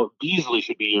 Beasley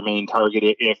should be your main target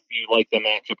if you like the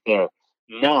matchup there.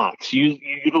 Knox, you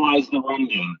utilize the run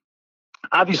game.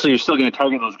 Obviously, you're still going to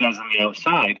target those guys on the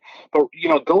outside, but,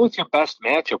 go with your best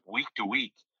matchup week to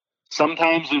week.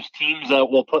 Sometimes there's teams that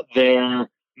will put their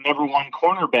number 1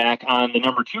 cornerback on the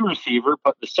number 2 receiver,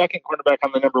 put the second cornerback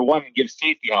on the number 1 and give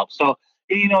safety help. So,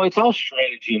 it's all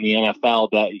strategy in the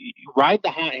NFL that you ride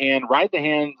the hot hand, ride the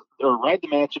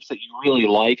matchups that you really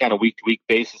like on a week-to-week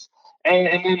basis. And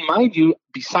then, mind you,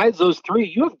 besides those 3,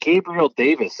 you have Gabriel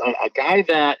Davis, a guy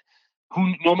that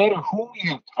who, no matter who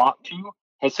you have talked to,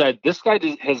 has said this guy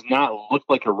has not looked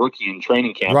like a rookie in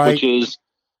training camp, Right. which is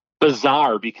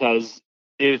bizarre because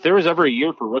if there was ever a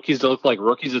year for rookies to look like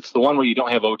rookies, it's the one where you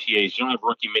don't have OTAs, you don't have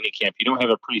rookie minicamp, you don't have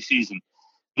a preseason.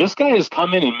 This guy has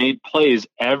come in and made plays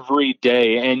every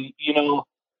day. And,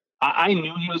 I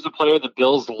knew he was a player the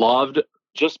Bills loved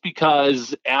just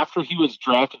because after he was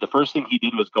drafted, the first thing he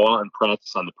did was go out and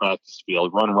practice on the practice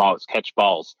field, run routes, catch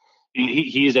balls.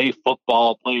 He is a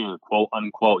football player, quote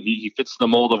unquote. He fits the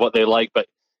mold of what they like, but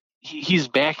he's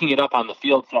backing it up on the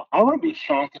field. So I wouldn't be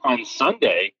shocked if on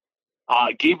Sunday,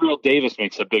 Gabriel Davis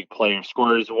makes a big play and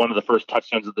scores one of the first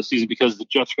touchdowns of the season because the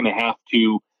Jets are going to have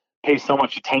to pay so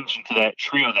much attention to that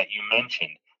trio that you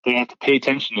mentioned. They have to pay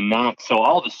attention to Knox. So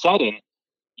all of a sudden,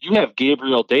 you have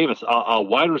Gabriel Davis, a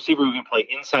wide receiver who can play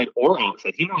inside or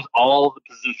outside. He knows all the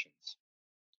positions.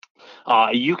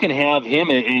 You can have him,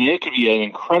 and it could be an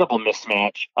incredible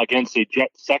mismatch against a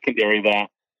Jets secondary that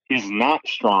is not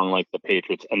strong like the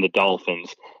Patriots and the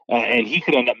Dolphins. And he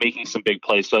could end up making some big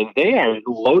plays. So they are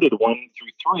loaded 1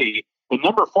 through 3. But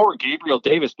number 4, Gabriel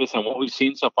Davis, based on what we've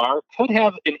seen so far, could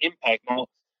have an impact. Now,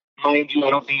 mind you, I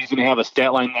don't think he's going to have a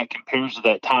stat line that compares to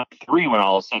that top 3 when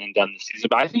all is said and done this season.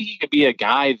 But I think he could be a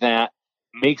guy that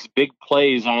makes big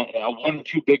plays, 1 or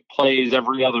 2 big plays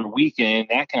every other weekend.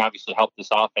 That can obviously help this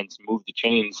offense move the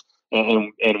chains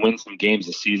and win some games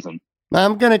this season.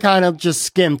 I'm going to kind of just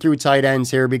skim through tight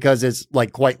ends here because it's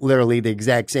like quite literally the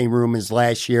exact same room as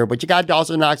last year. But you got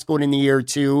Dawson Knox going in the year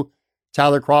 2.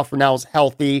 Tyler Crawford now is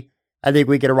healthy. I think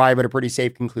we could arrive at a pretty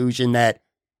safe conclusion that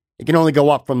it can only go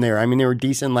up from there. I mean, they were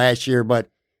decent last year, but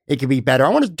it could be better. I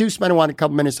want to spend a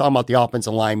couple minutes talking about the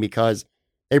offensive line because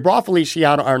they brought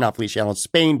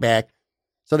Spain back.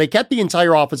 So they kept the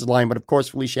entire offensive line, but of course,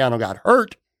 Feliciano got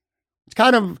hurt. It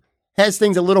kind of has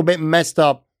things a little bit messed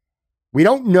up. We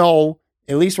don't know,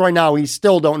 at least right now, we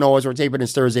still don't know as we're taping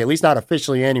this Thursday, at least not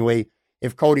officially anyway,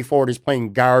 if Cody Ford is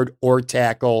playing guard or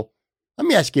tackle. Let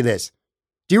me ask you this.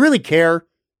 Do you really care?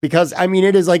 Because, I mean,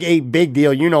 it is like a big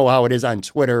deal. You know how it is on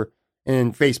Twitter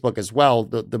and Facebook as well,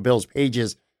 the Bills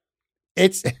pages.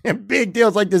 It's a big deal.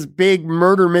 It's like this big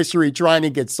murder mystery trying to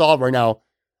get solved right now.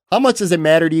 How much does it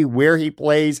matter to you where he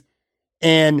plays?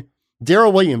 And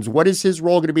Darrell Williams, what is his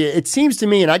role going to be? It seems to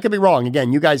me, and I could be wrong,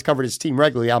 again, you guys cover this team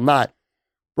regularly. I'm not.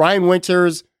 Brian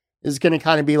Winters is going to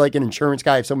kind of be like an insurance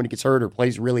guy if somebody gets hurt or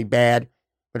plays really bad.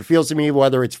 But it feels to me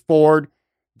whether it's Ford,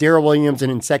 Darrell Williams,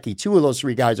 and Nsekhe, 2 of those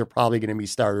 3 guys are probably going to be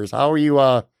starters. How are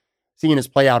you seeing this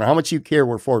play out? And how much do you care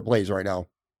where Ford plays right now?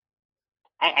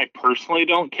 I personally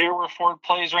don't care where Ford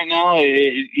plays right now.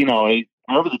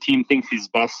 Wherever the team thinks he's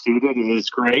best suited, it is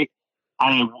great.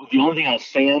 The only thing I'll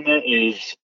say on that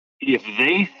is if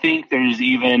they think there's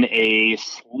even a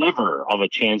sliver of a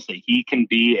chance that he can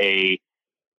be a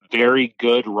very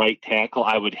good right tackle,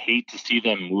 I would hate to see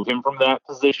them move him from that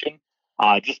position.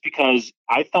 Just because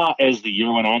I thought as the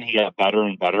year went on, he got better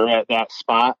and better at that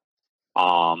spot.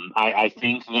 I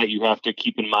think that you have to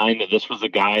keep in mind that this was a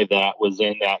guy that was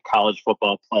in that college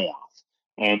football playoff.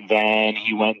 And then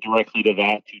he went directly to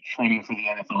that, to training for the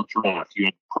NFL draft. You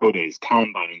had pro days,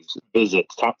 combines,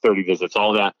 visits, top 30 visits,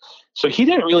 all that. So he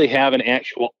didn't really have an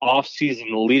actual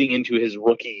offseason leading into his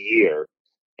rookie year.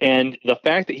 And the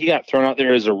fact that he got thrown out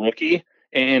there as a rookie,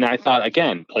 and I thought,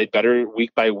 again, played better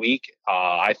week by week.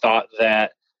 I thought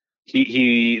that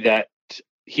he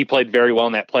played very well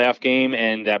in that playoff game,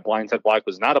 and that blindside block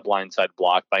was not a blindside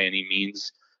block by any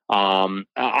means.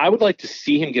 I would like to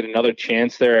see him get another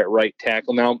chance there at right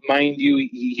tackle. Now, mind you,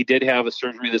 he did have a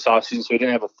surgery this offseason, so he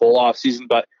didn't have a full offseason,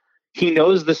 but he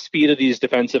knows the speed of these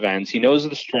defensive ends. He knows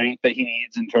the strength that he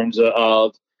needs in terms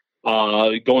of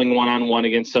going one-on-one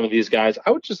against some of these guys.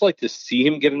 I would just like to see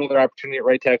him get another opportunity at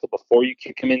right tackle before you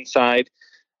kick him inside.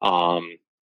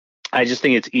 I just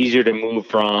think it's easier to move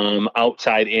from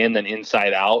outside in than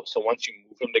inside out. So once you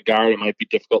move him to guard, it might be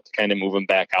difficult to kind of move him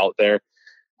back out there.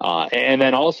 And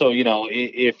then also,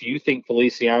 if you think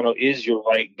Feliciano is your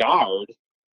right guard,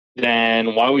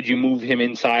 then why would you move him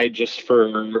inside just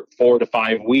for 4 to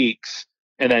 5 weeks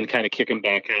and then kind of kick him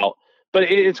back out? But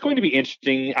it's going to be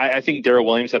interesting. I think Darrell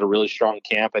Williams had a really strong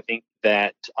camp. I think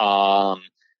that I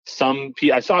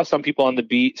saw some people on the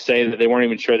beat say that they weren't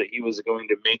even sure that he was going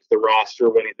to make the roster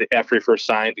after he first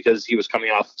signed because he was coming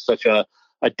off such a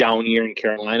down year in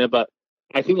Carolina. But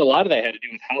I think a lot of that had to do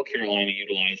with how Carolina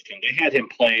utilized him. They had him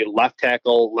play left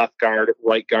tackle, left guard,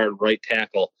 right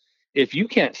tackle. If you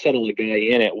can't settle a guy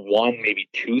in at 1, maybe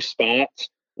 2 spots,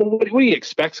 well, what do you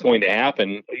expect's going to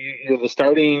happen? You're the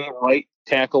starting right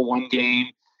tackle one game,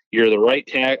 you're the right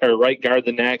guard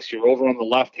the next, you're over on the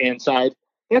left-hand side.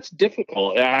 That's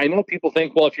difficult. I know people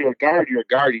think, well, if you're a guard, you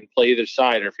can play either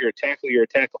side, or if you're a tackle, you're a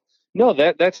tackle. No,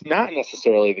 that's not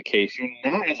necessarily the case. You're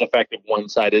not as effective one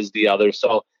side as the other.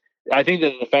 So I think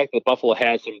that the fact that Buffalo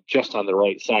has him just on the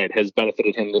right side has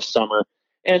benefited him this summer.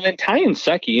 And then Ty and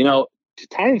Secchi, to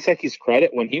Ty and Secchi's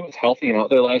credit, when he was healthy and out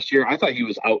there last year, I thought he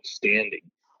was outstanding.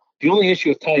 The only issue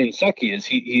with Ty and Secchi is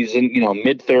he's in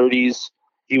mid 30s.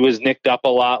 He was nicked up a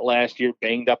lot last year,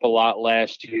 banged up a lot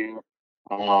last year.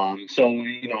 So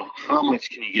how much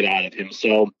can you get out of him?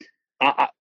 So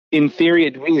in theory,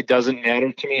 it really doesn't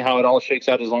matter to me how it all shakes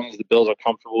out as long as the Bills are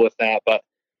comfortable with that. But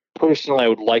personally, I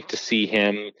would like to see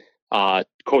him,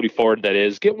 Cody Ford, that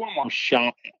is, get one more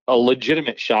shot, a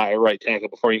legitimate shot at right tackle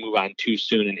before you move on too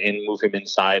soon and move him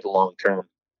inside long term.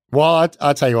 Well,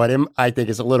 I'll tell you what, I think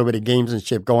it's a little bit of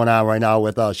gamesmanship going on right now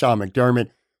with Sean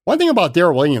McDermott. One thing about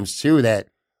Darrell Williams, too, that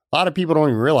a lot of people don't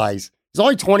even realize, he's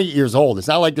only 28 years old. It's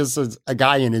not like this is a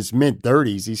guy in his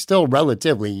mid-30s. He's still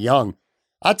relatively young.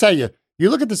 I'll tell you, you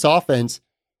look at this offense,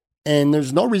 and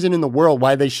there's no reason in the world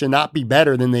why they should not be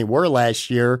better than they were last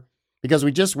year, because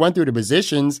we just went through the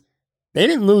positions. They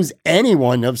didn't lose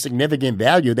anyone of significant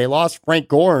value. They lost Frank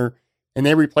Gore, and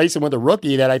they replaced him with a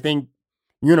rookie that I think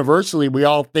universally we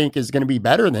all think is going to be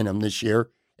better than him this year,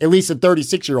 at least a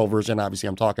 36-year-old version, obviously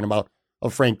I'm talking about,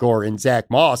 of Frank Gore and Zach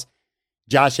Moss.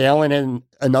 Josh Allen and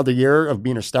another year of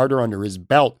being a starter under his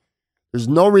belt. There's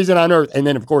no reason on earth, and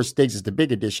then of course Diggs is the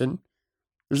big addition.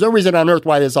 There's no reason on earth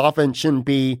why this offense shouldn't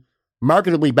be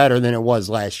markedly better than it was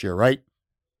last year, right?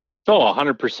 Oh,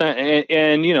 100%.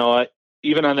 And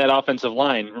even on that offensive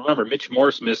line, remember, Mitch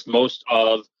Morse missed most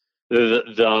of the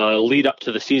lead up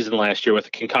to the season last year with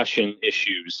concussion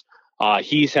issues.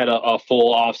 He's had a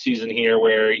full off season here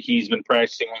where he's been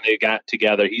practicing when they got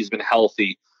together. He's been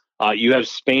healthy. You have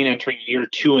Spain entering year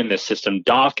 2 in this system.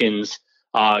 Dawkins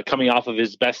coming off of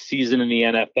his best season in the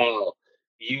NFL.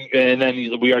 And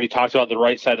then we already talked about the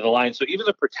right side of the line. So even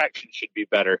the protection should be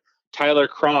better. Tyler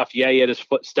Kroft, he had his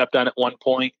foot stepped on at one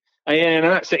point. And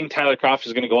I'm not saying Tyler Kroft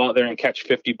is going to go out there and catch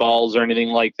 50 balls or anything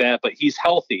like that, but he's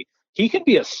healthy. He can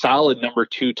be a solid number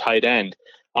 2 tight end.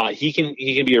 He can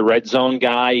be a red zone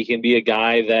guy. He can be a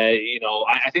guy that,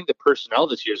 I think the personnel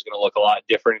this year is going to look a lot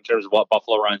different in terms of what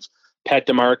Buffalo runs. Pat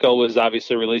DeMarco was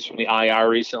obviously released from the IR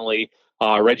recently.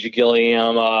 Reggie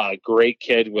Gilliam, a great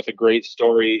kid with a great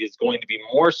story, is going to be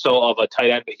more so of a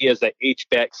tight end, but he has that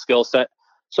H-back skill set.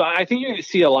 So I think you're going to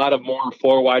see a lot of more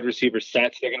 4 wide receiver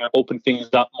sets. They're going to open things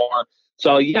up more.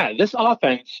 So, yeah, this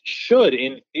offense should,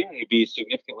 in theory, be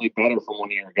significantly better from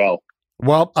 1 year ago.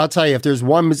 Well, I'll tell you, if there's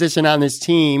one position on this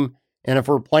team, and if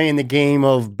we're playing the game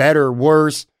of better,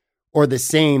 worse, or the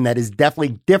same, that is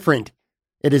definitely different,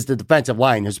 it is the defensive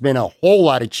line. There's been a whole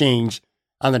lot of change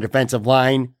on the defensive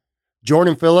line.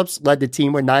 Jordan Phillips led the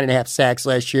team with 9.5 sacks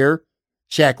last year.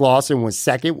 Shaq Lawson was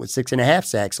second with 6.5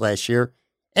 sacks last year.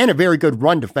 And a very good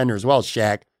run defender as well,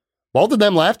 Shaq. Both of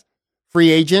them left.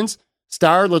 Free agents.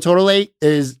 Star Lotolele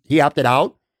he opted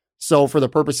out. So for the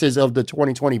purposes of the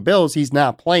 2020 Bills, he's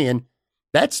not playing.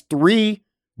 That's 3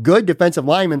 good defensive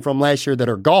linemen from last year that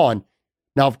are gone.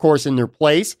 Now, of course, in their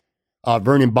place,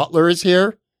 Vernon Butler is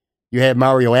here. You have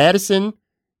Mario Addison.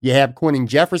 You have Quentin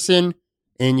Jefferson.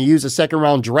 And you use a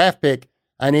second-round draft pick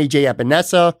on A.J.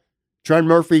 Epinesa. Trent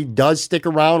Murphy does stick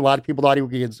around. A lot of people thought he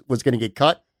was going to get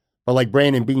cut. But like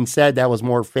Brandon Bean said, that was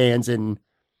more fans and,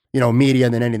 media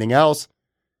than anything else.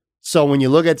 So when you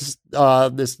look at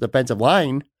this defensive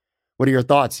line, what are your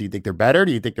thoughts? Do you think they're better?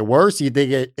 Do you think they're worse? Do you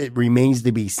think it remains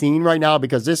to be seen right now?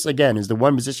 Because this, again, is the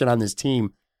one position on this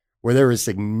team where there is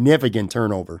significant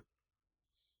turnover.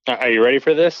 Are you ready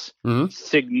for this? Mm-hmm.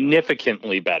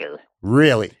 Significantly better.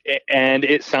 Really? And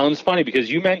it sounds funny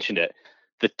because you mentioned it.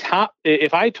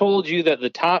 If I told you that the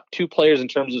top 2 players in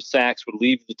terms of sacks would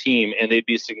leave the team and they'd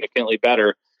be significantly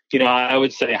better, I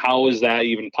would say, how is that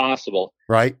even possible?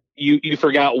 Right. You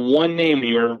forgot one name when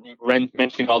you were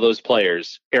mentioning all those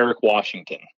players, Eric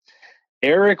Washington.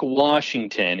 Eric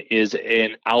Washington is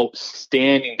an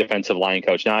outstanding defensive line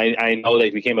coach. Now, I know that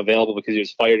he became available because he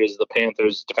was fired as the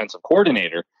Panthers defensive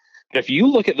coordinator. But if you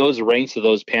look at those ranks of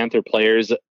those Panther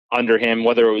players under him,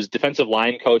 whether it was defensive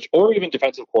line coach or even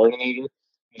defensive coordinator,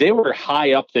 they were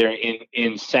high up there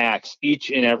in sacks each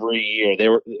and every year.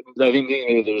 I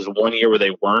think there was 1 year where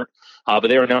they weren't, but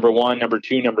they were number 1, number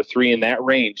 2, number 3 in that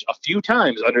range a few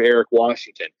times under Eric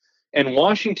Washington. And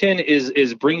Washington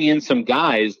is bringing in some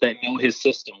guys that know his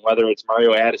system, whether it's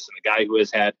Mario Addison, a guy who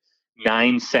has had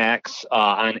 9 sacks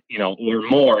or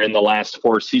more in the last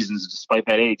 4 seasons. Despite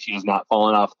that age, he has not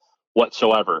fallen off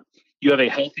whatsoever. You have a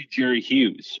healthy Jerry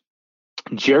Hughes.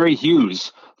 Jerry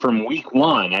Hughes, from week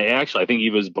 1, I think he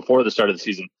was before the start of the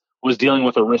season, was dealing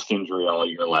with a wrist injury all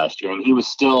year last year, and he was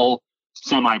still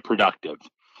semi-productive.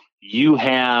 You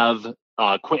have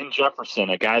Quentin Jefferson,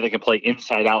 a guy that can play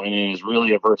inside out and is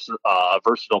really a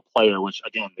versatile player, which,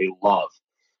 again, they love.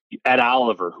 Ed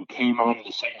Oliver, who came on in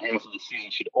the second half of the season,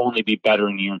 should only be better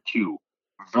in year 2.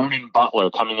 Vernon Butler,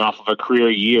 coming off of a career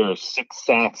year, 6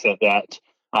 sacks at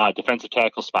that defensive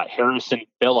tackle spot. Harrison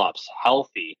Phillips,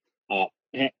 healthy.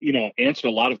 Answered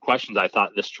a lot of questions, I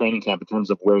thought, this training camp in terms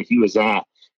of where he was at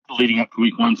leading up to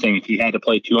week 1, saying if he had to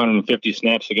play 250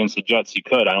 snaps against the Jets, he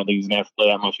could. I don't think he's going to have to play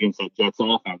that much against the Jets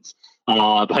offense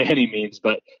by any means,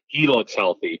 but he looks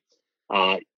healthy.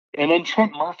 And then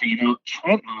Trent Murphy,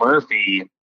 Trent Murphy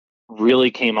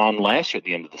really came on last year at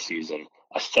the end of the season.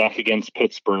 A sack against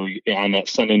Pittsburgh on that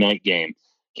Sunday night game.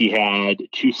 He had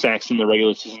 2 sacks in the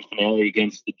regular season finale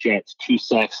against the Jets, 2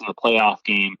 sacks in the playoff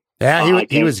game. Yeah,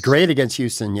 he was great against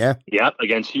Houston, yeah. Yep,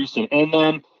 against Houston. And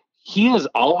then he has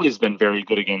always been very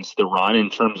good against the run in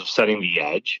terms of setting the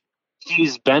edge.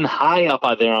 He's been high up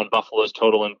there on Buffalo's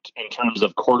total in terms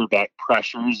of quarterback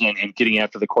pressures and getting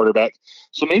after the quarterback.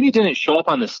 So maybe it didn't show up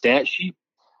on the stat sheet.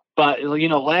 But,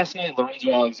 last night,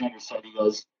 Lorenzo Alexander said, he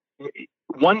goes,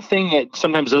 one thing that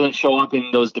sometimes doesn't show up in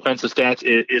those defensive stats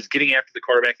is getting after the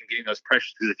quarterback and getting those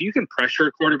pressures. Because if you can pressure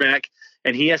a quarterback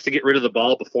and he has to get rid of the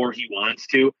ball before he wants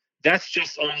to, that's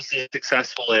just almost as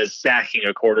successful as sacking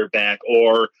a quarterback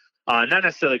or not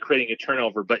necessarily creating a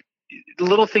turnover. But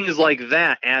little things like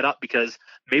that add up because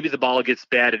maybe the ball gets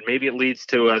bad and maybe it leads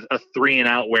to a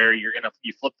 3-and-out where you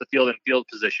flip the field in field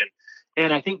position.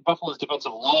 And I think Buffalo's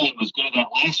defensive line was good at that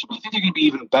last year, but I think they're going to be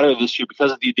even better this year because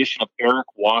of the addition of Eric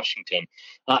Washington.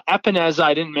 Epineza,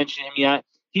 I didn't mention him yet.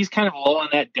 He's kind of low on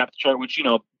that depth chart, which,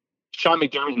 Sean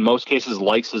McDermott in most cases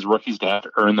likes his rookies to have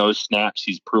to earn those snaps.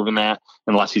 He's proven that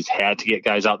unless he's had to get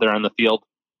guys out there on the field.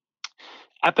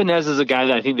 Epineza is a guy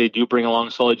that I think they do bring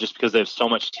along slowly just because they have so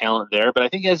much talent there. But I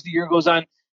think as the year goes on,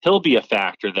 he'll be a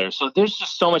factor there. So there's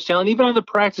just so much talent. Even on the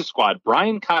practice squad,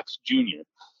 Brian Cox Jr.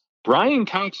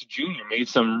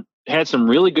 had some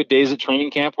really good days at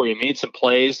training camp where he made some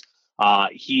plays.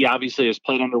 He obviously has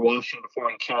played under Washington before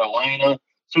in Carolina.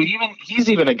 So he's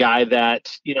even a guy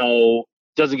that,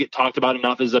 doesn't get talked about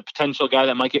enough as a potential guy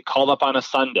that might get called up on a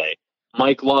Sunday.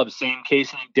 Mike Love, same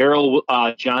case. Daryl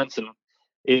Johnson,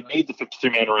 it made the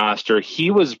 53-man roster. He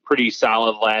was pretty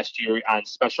solid last year on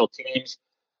special teams.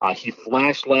 He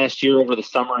flashed last year over the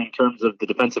summer in terms of the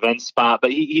defensive end spot,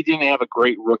 but he didn't have a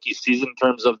great rookie season in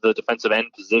terms of the defensive end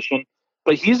position.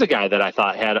 But he's a guy that I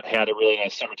thought had a really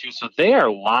nice summer too. So they are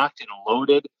locked and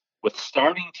loaded with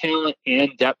starting talent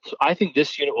and depth. So I think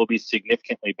this unit will be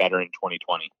significantly better in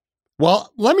 2020.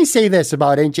 Well, let me say this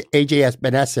about AJ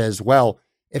Epineza as well.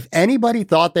 If anybody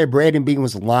thought that Brandon Beane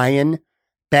was lying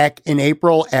back in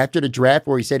April after the draft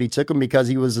where he said he took him because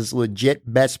he was his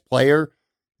legit best player,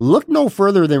 look no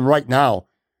further than right now,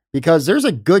 because there's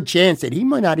a good chance that he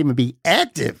might not even be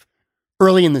active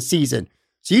early in the season.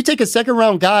 So you take a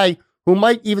second-round guy who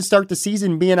might even start the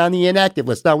season being on the inactive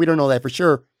list. Now, we don't know that for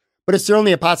sure, but it's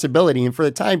certainly a possibility. And for the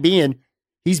time being,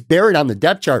 he's buried on the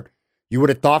depth chart. You would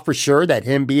have thought for sure that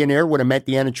him being there would have meant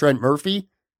the end of Trent Murphy.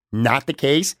 Not the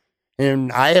case.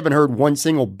 And I haven't heard one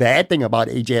single bad thing about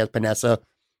AJ Epineza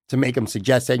to make him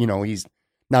suggest that, he's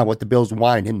not what the Bills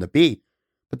wanted him to be.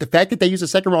 But the fact that they use a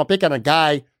second-round pick on a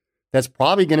guy that's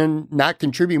probably going to not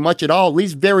contribute much at all, at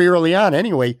least very early on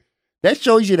anyway, that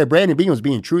shows you that Brandon Beane was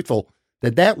being truthful,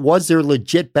 that was their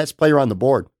legit best player on the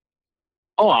board.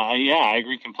 Oh, yeah, I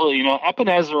agree completely.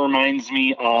 Epineza reminds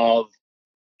me of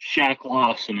Shaq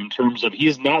Lawson in terms of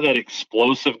he's not that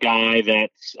explosive guy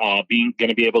that's going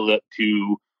to be able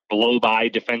to blow by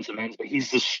defensive ends, but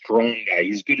he's a strong guy.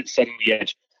 He's good at setting the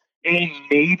edge. And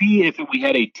maybe if we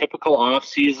had a typical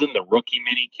offseason, the rookie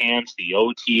mini camps, the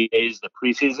OTAs, the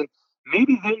preseason,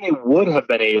 maybe then they would have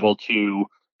been able to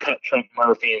cut Trent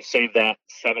Murphy and save that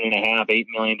 $7.5–8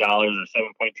 million or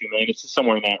 $7.2 million. It's just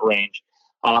somewhere in that range.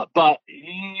 But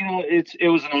it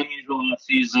was an unusual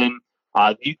offseason.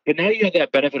 But now you have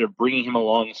that benefit of bringing him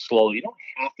along slowly. You don't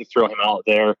have to throw him out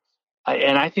there.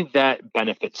 And I think that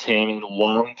benefits him in the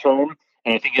long term.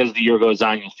 And I think as the year goes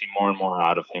on, you'll see more and more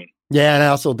out of him. Yeah, and I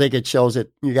also think it shows that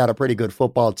you got a pretty good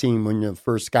football team when the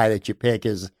first guy that you pick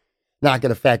is not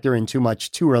going to factor in too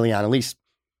much too early on, at least,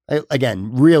 again,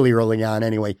 really early on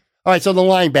anyway. All right, so the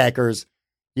linebackers,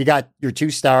 you got your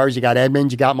 2 stars. You got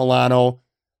Edmonds, you got Milano.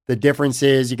 The difference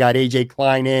is you got A.J.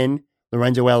 Klein in,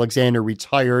 Lorenzo Alexander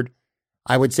retired.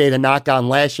 I would say the knock on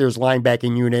last year's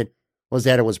linebacking unit was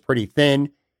that it was pretty thin,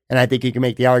 and I think you can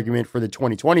make the argument for the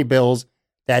 2020 Bills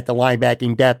that the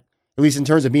linebacking depth, at least in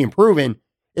terms of being proven,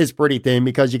 is pretty thin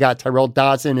because you got Tyrell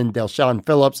Dodson and Delshon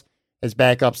Phillips as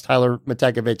backups. Tyler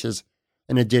Matekovich is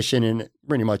an addition and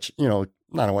pretty much, I don't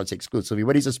want to say exclusively,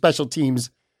 but he's a special teams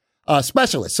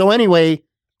specialist. So anyway,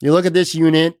 You look at this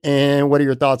unit, and what are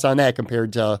your thoughts on that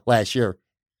compared to last year?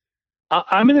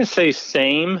 I'm going to say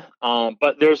same,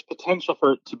 but there's potential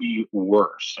for it to be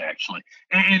worse, actually.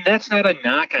 And that's not a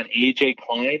knock on A.J.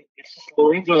 Klein. It's just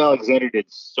Lorenzo Alexander did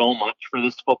so much for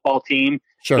this football team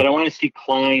that I want to see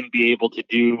Klein be able to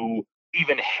do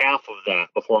even half of that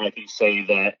before I can say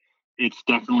that it's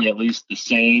definitely at least the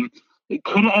same. It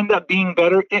could end up being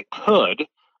better. It could.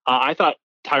 I thought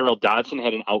Tyrell Dodson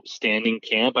had an outstanding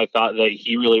camp. I thought that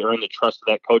he really earned the trust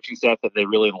of that coaching staff, that they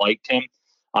really liked him.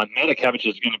 Matakevich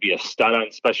is going to be a stud on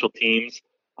special teams.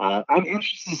 I'm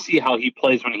interested to see how he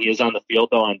plays when he is on the field,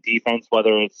 though, on defense,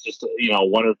 whether it's just,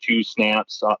 1 or 2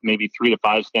 snaps, maybe 3 to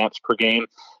 5 snaps per game.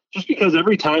 Just because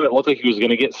every time it looked like he was going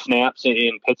to get snaps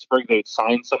in Pittsburgh, they'd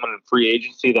sign someone in free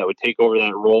agency that would take over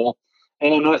that role.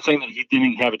 And I'm not saying that he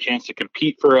didn't have a chance to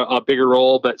compete for a bigger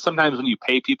role, but sometimes when you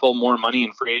pay people more money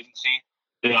in free agency,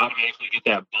 they automatically get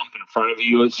that bump in front of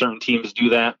you. Certain teams do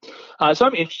that. So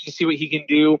I'm interested to see what he can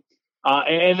do.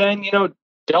 And then,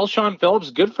 Del'Shawn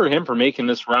Phillips, good for him for making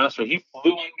this roster. He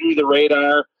flew under the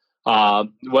radar,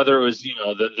 whether it was,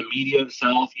 the media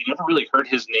itself. You never really heard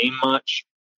his name much.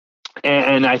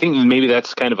 And I think maybe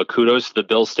that's kind of a kudos to the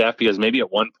Bills staff, because maybe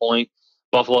at one point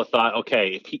Buffalo thought,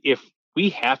 okay, if we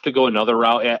have to go another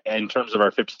route in terms of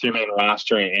our 53-man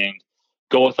roster and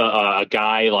go with a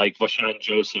guy like Vashon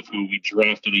Joseph, who we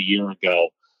drafted a year ago,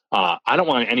 I don't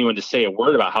want anyone to say a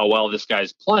word about how well this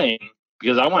guy's playing,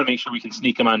 because I want to make sure we can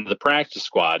sneak him onto the practice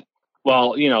squad.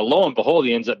 Well, lo and behold,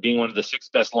 he ends up being one of the 6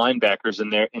 best linebackers in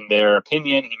their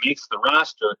opinion. He makes the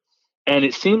roster. And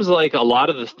it seems like a lot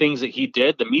of the things that he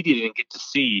did, the media didn't get to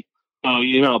see.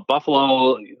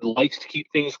 Buffalo likes to keep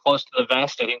things close to the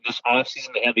vest. I think this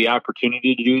offseason they had the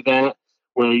opportunity to do that,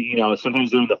 where, sometimes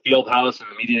they're in the field house and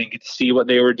the media didn't get to see what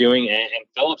they were doing. And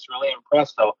Phillips really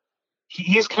impressed, though.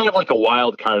 He's kind of like a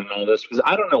wild card in all this, because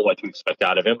I don't know what to expect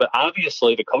out of him. But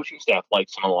obviously the coaching staff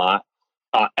likes him a lot.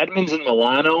 Edmonds and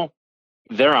Milano,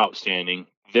 they're outstanding.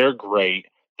 They're great.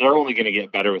 They're only going to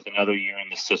get better with another year in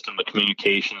the system, the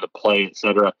communication, the play,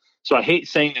 etc. So I hate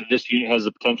saying that this unit has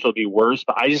the potential to be worse,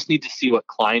 but I just need to see what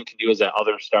Klein can do as that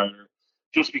other starter,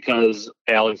 just because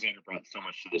Alexander brought so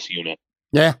much to this unit.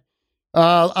 Yeah.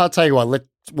 I'll tell you what,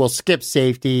 we'll skip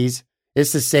safeties.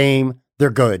 It's the same. They're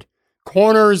good.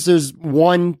 Corners, there's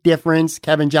one difference.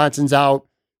 Kevin Johnson's out.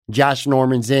 Josh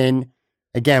Norman's in.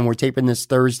 Again, we're taping this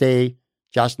Thursday.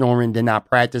 Josh Norman did not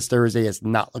practice Thursday. It's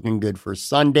not looking good for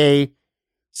Sunday.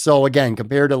 So again,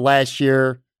 compared to last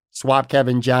year, swap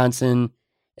Kevin Johnson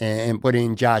and put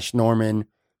in Josh Norman.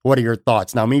 What are your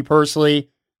thoughts? Now, me personally,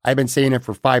 I've been saying it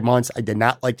for 5 months. I did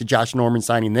not like the Josh Norman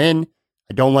signing then.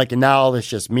 I don't like it now. That's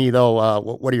just me, though.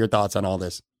 What are your thoughts on all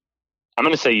this? I'm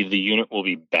going to say the unit will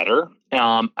be better.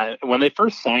 When they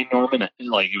first signed Norman, it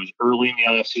was early in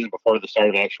the offseason before the start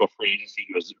of actual free agency.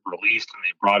 He was released and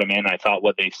they brought him in. I thought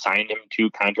what they signed him to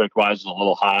contract-wise was a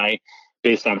little high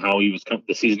based on how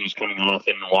the season he was coming off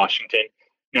in Washington.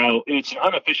 Now, it's an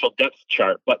unofficial depth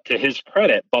chart, but to his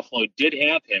credit, Buffalo did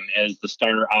have him as the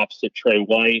starter opposite Trey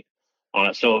White.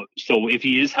 So if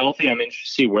he is healthy, I'm interested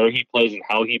to see where he plays and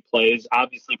how he plays.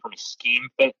 Obviously, from a scheme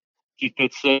fit, he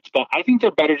fits it. But I think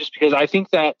they're better just because I think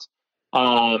that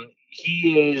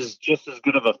he is just as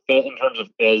good of a fit in terms of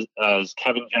as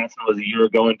Kevin Johnson was a year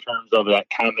ago in terms of that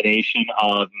combination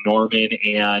of Norman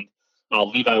and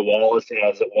Levi Wallace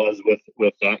as it was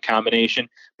with that combination.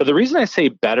 But the reason I say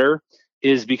better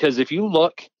is because if you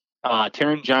look,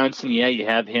 Taron Johnson, you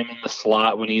have him in the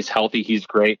slot when he's healthy. He's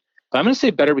great. But I'm going to say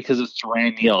better because it's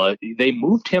Duran Neal. They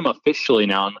moved him officially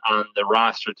now on the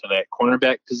roster to that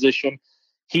cornerback position.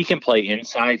 He can play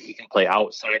inside. He can play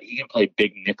outside. He can play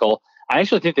big nickel. I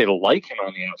actually think they like him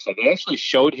on the outside. They actually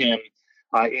showed him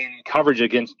in coverage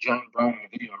against John Brown in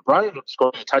the video. And Brown ended up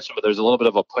scoring a touchdown, but there's a little bit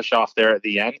of a push off there at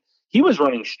the end. He was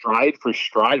running stride for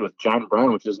stride with John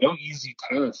Brown, which is no easy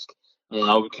task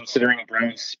considering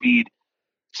Brown's speed.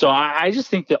 So I just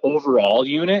think the overall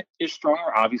unit is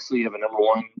stronger. Obviously, you have a number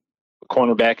one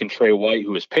cornerback in Trey White,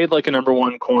 who is paid like a number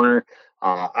one corner.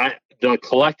 The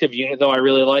collective unit, though, I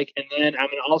really like. And then I'm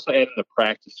going to also add in the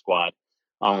practice squad.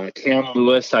 Cam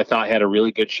Lewis, I thought, had a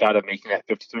really good shot of making that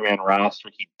 53-man roster.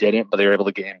 He didn't, but they were able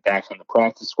to get him back on the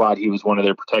practice squad. He was one of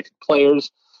their protected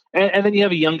players. And then you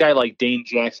have a young guy like Dane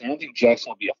Jackson. I don't think Jackson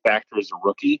will be a factor as a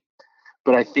rookie,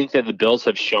 but I think that the Bills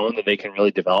have shown that they can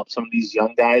really develop some of these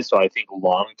young guys. So I think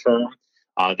long-term,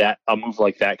 that a move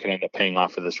like that could end up paying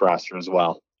off for this roster as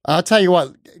well. I'll tell you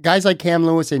what, guys like Cam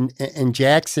Lewis and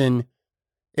Jackson,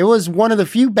 it was one of the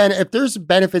few if there's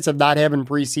benefits of not having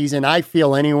preseason, I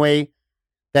feel anyway,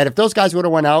 that if those guys would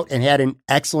have went out and had an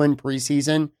excellent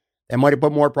preseason, it might have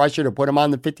put more pressure to put them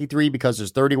on the 53 because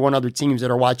there's 31 other teams that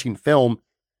are watching film.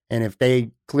 And if they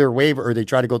clear waiver or they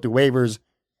try to go through waivers,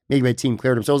 maybe a team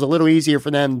cleared them. So it was a little easier for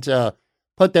them to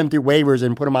put them through waivers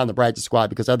and put them on the practice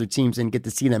squad because other teams didn't get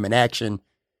to see them in action.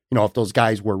 If those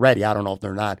guys were ready. I don't know if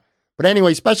they're not. But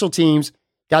anyway, special teams,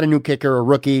 got a new kicker, a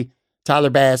rookie, Tyler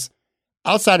Bass.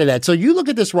 Outside of that, so you look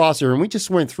at this roster, and we just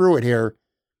went through it here.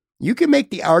 You can make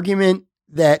the argument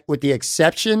that with the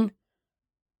exception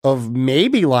of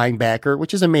maybe linebacker,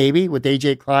 which is a maybe with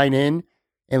A.J. Klein in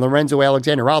and Lorenzo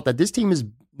Alexander out, that this team is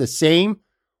the same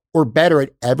or better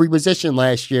at every position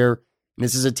last year. And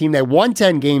this is a team that won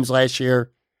 10 games last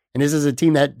year. And this is a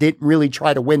team that didn't really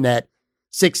try to win that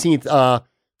 16th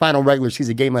final regular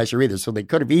season game last year either. So they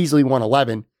could have easily won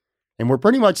 11. And we're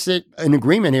pretty much in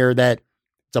agreement here that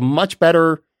it's a much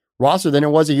better roster than it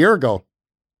was a year ago.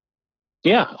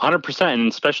 Yeah, 100%.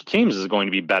 And special teams is going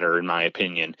to be better, in my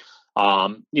opinion.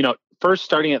 First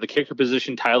starting at the kicker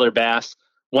position, Tyler Bass.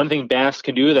 One thing Bass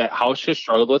can do that House has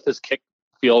struggled with is kick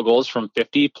field goals from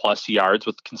 50 plus yards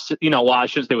with, I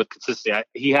shouldn't say with consistency.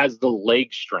 He has the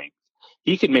leg strength.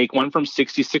 He could make one from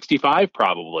 60, 65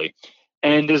 probably.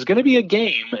 And there's going to be a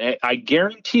game, I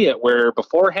guarantee it, where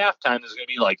before halftime, there's going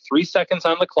to be like 3 seconds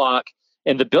on the clock,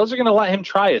 and the Bills are going to let him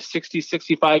try a 60,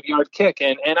 65-yard kick.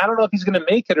 And I don't know if he's going to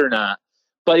make it or not.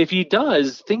 But if he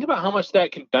does, think about how much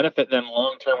that can benefit them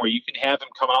long term, where you can have him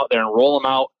come out there and roll him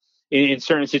out in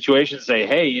certain situations, say,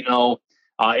 hey,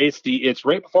 it's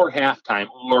right before halftime,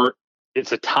 or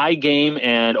it's a tie game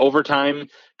and overtime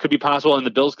could be possible. And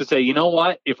the Bills could say, you know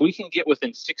what, if we can get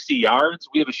within 60 yards,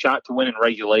 we have a shot to win in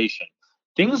regulation.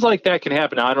 Things like that can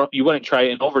happen. Now, you wouldn't try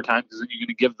it in overtime because then you're going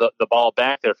to give the ball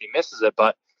back there if he misses it.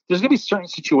 But there's going to be certain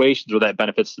situations where that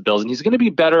benefits the Bills. And he's going to be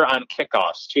better on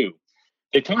kickoffs, too.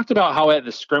 They talked about how at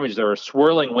the scrimmage there were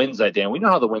swirling winds that day. And we know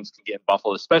how the winds can get in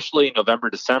Buffalo, especially November,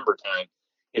 December time.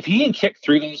 If he can kick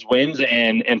through those winds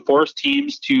and force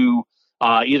teams to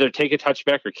either take a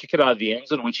touchback or kick it out of the end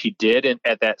zone, which he did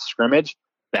at that scrimmage,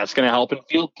 that's going to help in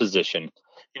field position.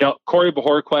 Corey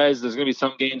Bojorquez, there's going to be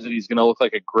some games that he's going to look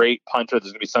like a great punter.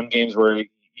 There's going to be some games where you're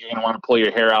going to want to pull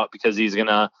your hair out because he's going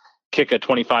to kick a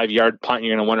 25-yard punt. And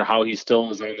you're going to wonder how he still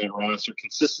is on that roster.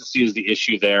 Consistency is the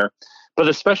issue there. But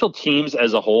the special teams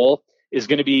as a whole is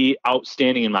going to be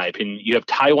outstanding, in my opinion. You have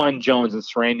Tywan Jones and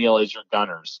Saran Neal as your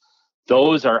gunners.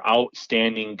 Those are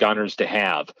outstanding gunners to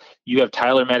have. You have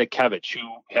Tyler Matakevich, who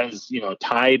has,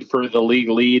 tied for the league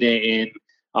lead in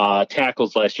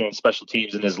tackles last year in special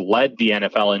teams and has led the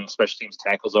NFL in special teams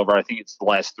tackles over, I think it's the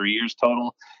last 3 years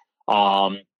total.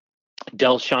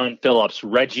 Del'Shawn Phillips,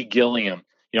 Reggie Gilliam.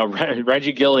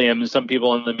 Reggie Gilliam, some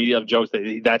people in the media have joked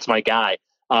that that's my guy.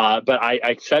 But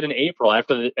I said in April,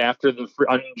 after the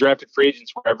undrafted free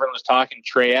agents, where everyone was talking,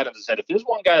 Trey Adams, I said, if there's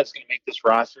one guy that's going to make this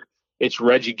roster, it's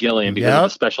Reggie Gilliam because of the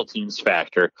special teams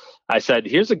factor. I said,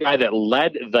 here's a guy that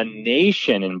led the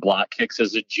nation in block kicks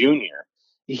as a junior.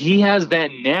 He has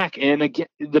that knack. And again,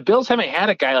 the Bills haven't had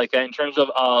a guy like that in terms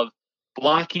of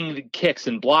blocking the kicks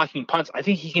and blocking punts. I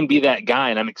think he can be that guy,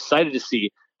 and I'm excited to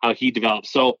see how he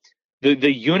develops. So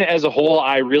the unit as a whole,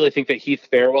 I really think that Heath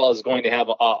Farwell is going to have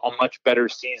a much better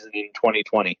season in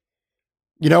 2020.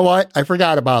 You know what? I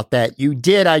forgot about that. You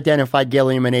did identify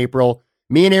Gilliam in April.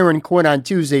 Me and Aaron Quinn on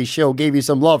Tuesday's show gave you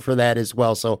some love for that as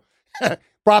well. So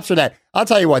props for that. I'll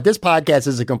tell you what, this podcast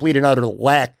is a complete and utter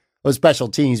lack of special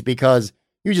teams because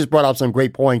you just brought up some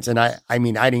great points. And I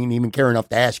didn't even care enough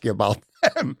to ask you about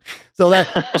them. So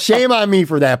that shame on me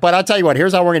for that. But I'll tell you what,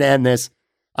 here's how we're going to end this.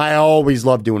 I always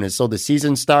love doing this. So the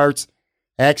season starts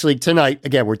actually tonight.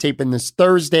 Again, we're taping this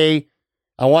Thursday.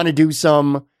 I want to do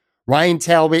some Ryan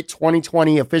Talbot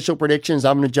 2020 official predictions.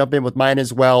 I'm going to jump in with mine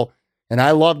as well. And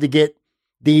I love to get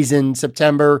these in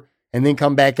September and then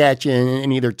come back at you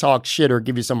and either talk shit or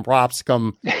give you some props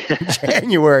come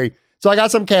January. So I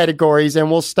got some categories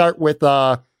and we'll start with,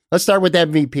 let's start with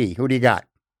MVP. Who do you got?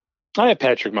 I have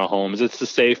Patrick Mahomes. It's the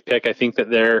safe pick. I think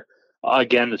that they're,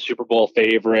 again, the Super Bowl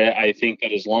favorite. I think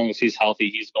that as long as he's healthy,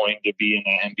 he's going to be in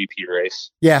an MVP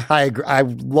race. Yeah, I agree. I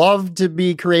love to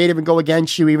be creative and go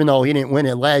against you, even though he didn't win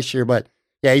it last year. But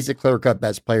yeah, he's the clear-cut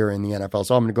best player in the NFL.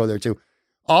 So I'm going to go there too.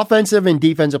 Offensive and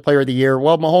defensive player of the year.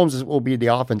 Well, Mahomes will be the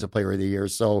offensive player of the year.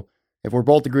 So if we're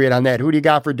both agreed on that, who do you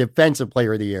got for defensive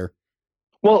player of the year?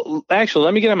 Well, actually,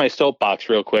 let me get on my soapbox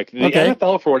real quick. The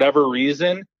NFL, for whatever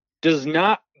reason, does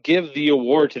not give the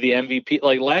award to the MVP.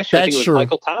 Like last year, I think it was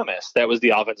Michael Thomas that was the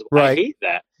offensive player. I hate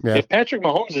that. Yeah. If Patrick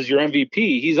Mahomes is your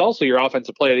MVP, he's also your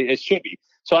offensive player. It should be.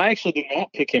 So I actually did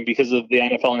not pick him because of the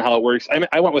NFL and how it works.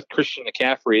 I went with Christian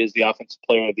McCaffrey as the offensive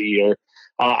player of the year.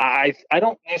 I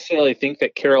don't necessarily think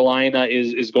that Carolina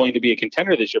is going to be a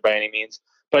contender this year by any means,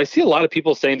 but I see a lot of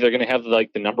people saying they're going to have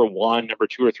like the number 1, number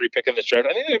 2, or 3 pick in this draft.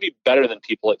 I think they're going to be better than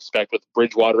people expect with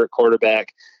Bridgewater at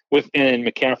quarterback, and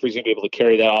McCaffrey's going to be able to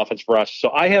carry that offense for us.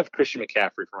 So I have Christian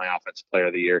McCaffrey for my offensive player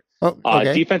of the year. Oh,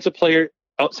 okay. Defensive player.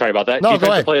 Oh, sorry about that. No,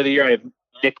 defensive player of the year. I have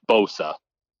Nick Bosa.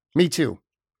 Me too.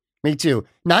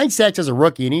 9 sacks as a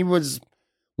rookie, and he was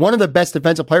one of the best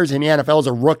defensive players in the NFL as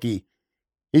a rookie.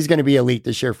 He's going to be elite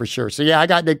this year for sure. So, yeah, I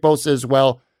got Nick Bosa as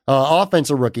well.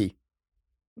 Offensive rookie.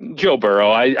 Joe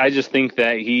Burrow. I just think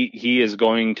that he is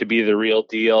going to be the real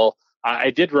deal.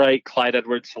 I did write Clyde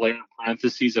Edwards-Helaire in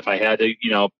parentheses if I had to,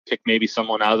 pick maybe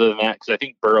someone other than that, because I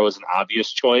think Burrow is an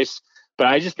obvious choice. But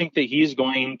I just think that he's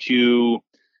going to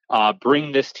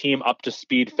bring this team up to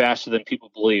speed faster than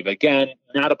people believe. Again,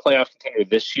 not a playoff contender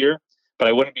this year, but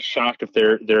I wouldn't be shocked if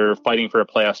they're fighting for a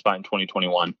playoff spot in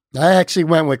 2021. I actually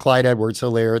went with Clyde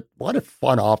Edwards-Helaire. What a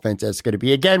fun offense that's going to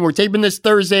be. Again, we're taping this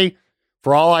Thursday.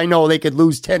 For all I know, they could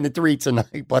lose 10-3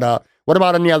 tonight. But what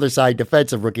about on the other side,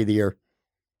 defensive rookie of the year?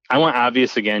 I went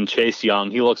obvious again, Chase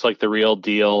Young. He looks like the real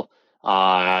deal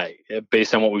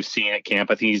based on what we've seen at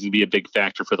camp. I think he's going to be a big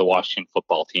factor for the Washington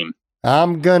football team.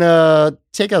 I'm going to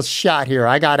take a shot here.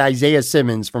 I got Isaiah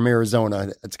Simmons from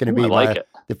Arizona. It's going to be my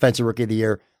defensive rookie of the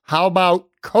year. How about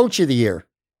coach of the year?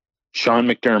 Sean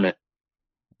McDermott.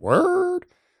 Word.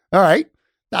 All right.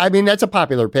 I mean, that's a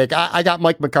popular pick. I got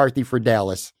Mike McCarthy for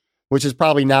Dallas, which is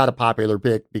probably not a popular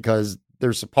pick because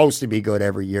they're supposed to be good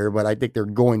every year, but I think they're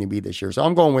going to be this year. So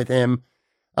I'm going with him.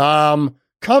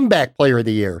 Comeback player of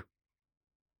the year.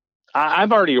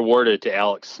 I've already awarded it to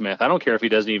Alex Smith. I don't care if he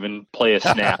doesn't even play a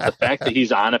snap. The fact that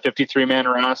he's on a 53-man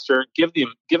roster, give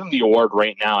him the award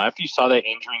right now. After you saw that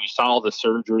injury and you saw all the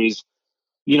surgeries,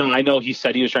 I know he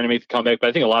said he was trying to make the comeback, but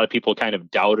I think a lot of people kind of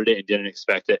doubted it and didn't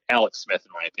expect it. Alex Smith,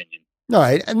 in my opinion. All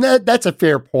right, and that's a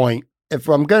fair point. If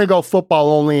I'm going to go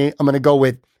football only, I'm going to go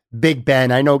with Big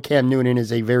Ben. I know Cam Newton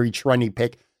is a very trendy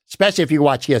pick, especially if you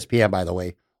watch ESPN, by the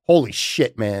way. Holy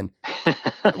shit, man.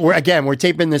 We're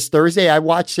taping this Thursday. I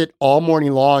watched it all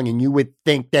morning long, and you would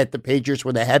think that the Patriots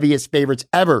were the heaviest favorites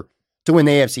ever to win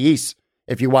the AFC East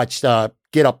if you watched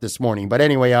Get Up this morning. But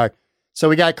anyway, so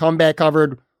we got comeback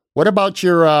covered. What about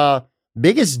your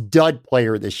biggest dud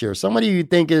player this year? Somebody you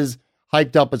think is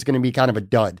hyped up is going to be kind of a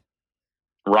dud.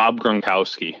 Rob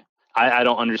Gronkowski. I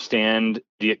don't understand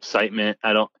the excitement.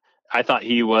 I thought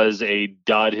he was a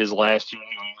dud his last year.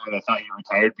 I thought he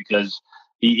retired because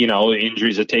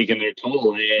injuries have taken their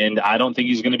toll, and I don't think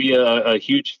he's going to be a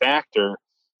huge factor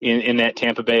in that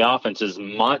Tampa Bay offense as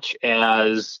much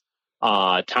as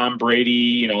Tom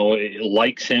Brady,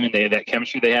 likes him and they have that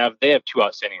chemistry they have. They have two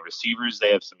outstanding receivers.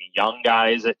 They have some young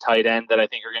guys at tight end that I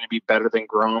think are going to be better than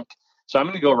Gronk. So I'm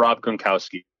going to go Rob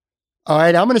Gronkowski. All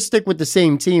right, I'm going to stick with the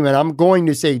same team, and I'm going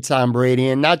to say Tom Brady,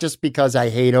 and not just because I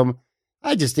hate him.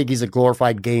 I just think he's a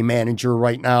glorified game manager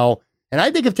right now. And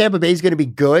I think if Tampa Bay is going to be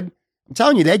good, I'm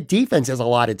telling you, that defense has a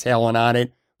lot of talent on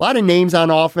it. A lot of names on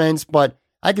offense, but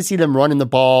I can see them running the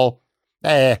ball.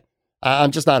 I'm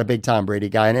just not a big Tom Brady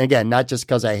guy. And again, not just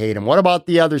because I hate him. What about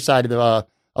the other side of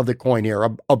the coin here?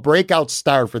 A breakout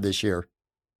star for this year.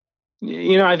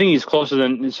 I think he's closer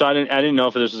than. So I didn't know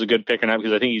if this was a good pick or not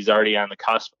because I think he's already on the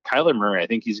cusp. Kyler Murray, I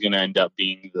think he's going to end up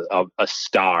being a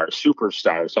star,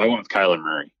 superstar. So I went with Kyler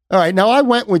Murray. All right, now I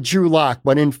went with Drew Lock,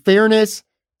 but in fairness,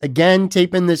 again,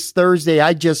 taping this Thursday,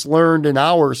 I just learned an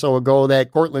hour or so ago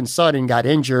that Cortland Sutton got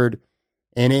injured,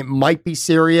 and it might be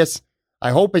serious.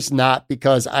 I hope it's not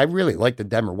because I really like the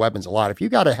Denver weapons a lot. If you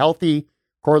got a healthy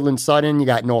Cortland Sutton, you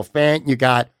got Noah Fant, you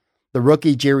got the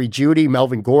rookie Jerry Jeudy,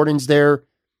 Melvin Gordon's there.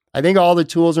 I think all the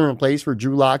tools are in place for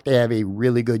Drew Lock to have a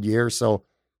really good year, so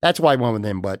that's why I went with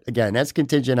him. But again, that's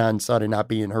contingent on Sutton not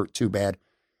being hurt too bad.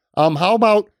 How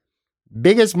about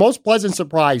most pleasant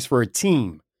surprise for a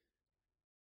team?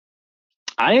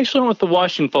 I actually went with the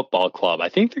Washington Football Club. I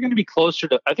think they're going to be closer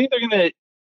to. I think they're going to.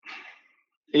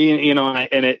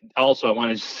 And it also, I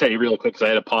wanted to say real quick because I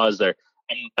had to pause there.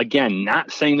 And again,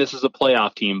 not saying this is a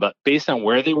playoff team, but based on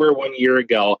where they were 1 year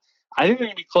ago, I think they're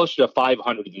going to be closer to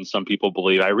 500 than some people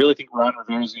believe. I really think Ron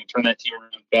Rivera is going to turn that team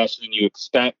around faster than you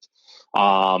expect.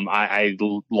 I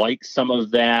like some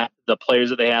of that, the players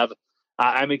that they have.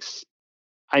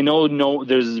 I know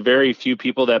there's very few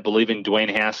people that believe in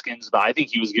Dwayne Haskins, but I think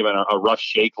he was given a rough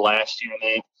shake last year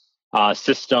in that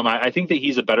system. I think that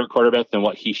he's a better quarterback than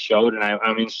what he showed, and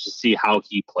I'm interested to see how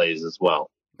he plays as well.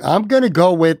 I'm going to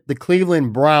go with the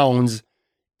Cleveland Browns,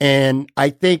 and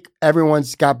I think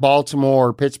everyone's got Baltimore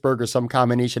or Pittsburgh or some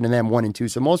combination of them 1 and 2.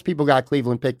 So most people got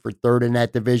Cleveland picked for third in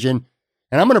that division.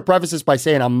 And I'm going to preface this by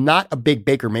saying I'm not a big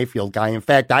Baker Mayfield guy. In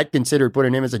fact, I considered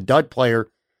putting him as a dud player.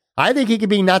 I think he could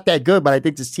be not that good, but I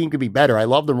think this team could be better. I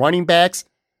love the running backs.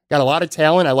 Got a lot of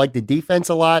talent. I like the defense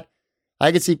a lot.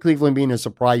 I could see Cleveland being a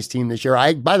surprise team this year.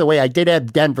 By the way, I did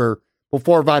have Denver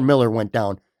before Von Miller went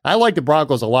down. I like the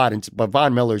Broncos a lot, but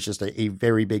Von Miller is just a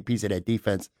very big piece of that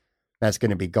defense that's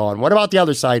going to be gone. What about the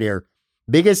other side here?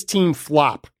 Biggest team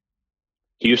flop?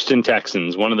 Houston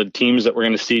Texans, one of the teams that we're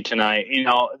going to see tonight.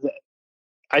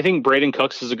 I think Braden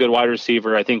Cooks is a good wide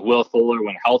receiver. I think Will Fuller,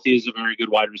 when healthy, is a very good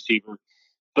wide receiver.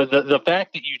 But the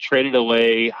fact that you traded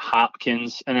away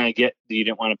Hopkins, and I get that you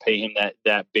didn't want to pay him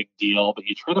that big deal, but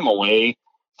you trade him away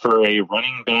for a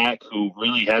running back who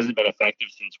really hasn't been effective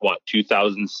since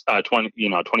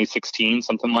 2016,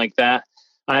 something like that.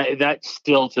 That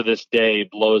still to this day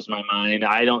blows my mind.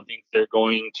 I don't think they're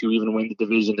going to even win the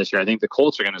division this year. I think the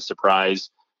Colts are going to surprise.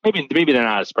 Maybe they're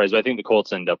not a surprise, but I think the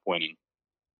Colts end up winning.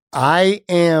 I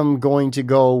am going to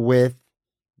go with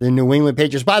the New England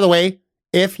Patriots. By the way,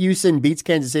 if Houston beats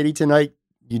Kansas City tonight,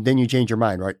 then you change your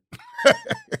mind, right?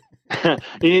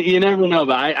 You never know,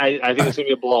 but I think it's going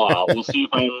to be a blowout. We'll see if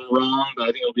I'm wrong, but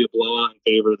I think it'll be a blowout in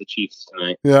favor of the Chiefs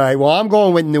tonight. All right, well, I'm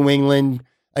going with New England.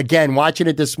 Again, watching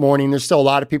it this morning, there's still a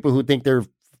lot of people who think they're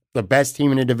the best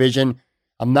team in the division.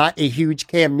 I'm not a huge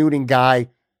Cam Newton guy.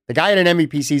 The guy had an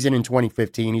MVP season in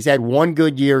 2015. He's had one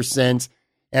good year since,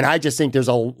 and I just think there's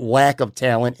a lack of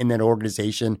talent in that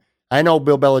organization. I know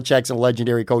Bill Belichick's a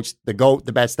legendary coach, the GOAT,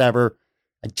 the best ever.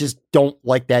 I just don't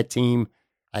like that team.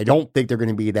 I don't think they're going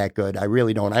to be that good. I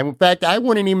really don't. In fact, I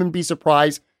wouldn't even be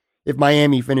surprised if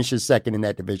Miami finishes second in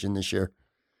that division this year.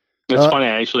 It's funny.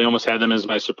 I actually almost had them as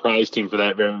my surprise team for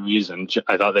that very reason.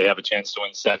 I thought they have a chance to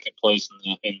win second place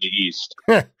in the East.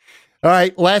 All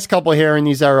right, last couple here, and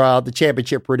these are the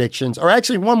championship predictions. Or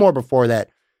actually, one more before that.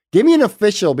 Give me an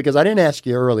official, because I didn't ask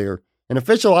you earlier. An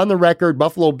official on the record,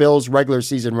 Buffalo Bills regular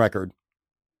season record.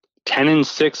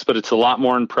 10-6, but it's a lot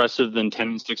more impressive than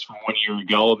 10-6 from 1 year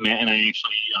ago. Matt and I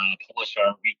actually publish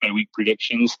our week-by-week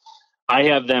predictions. I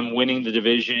have them winning the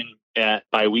division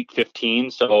by week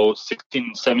 15, so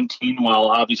 16-17, while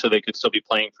obviously they could still be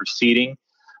playing for seeding.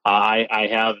 I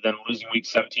have them losing week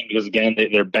 17 because, again,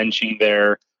 they're benching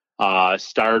their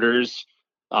starters.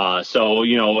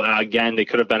 Again, they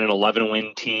could have been an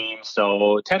 11-win team.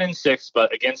 So 10-6,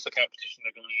 but against the competition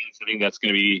they're going against, I think that's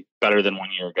going to be better than 1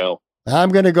 year ago. I'm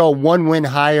going to go one win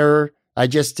higher. I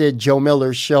just did Joe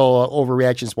Miller's show,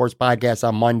 Overreaction Sports Podcast,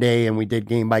 on Monday, and we did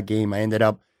game by game. I ended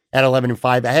up at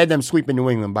 11-5. I had them sweeping New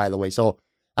England, by the way, so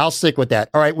I'll stick with that.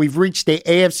 All right, we've reached the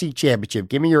AFC Championship.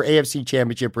 Give me your AFC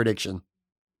Championship prediction.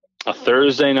 A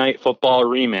Thursday night football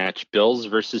rematch, Bills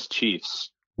versus Chiefs.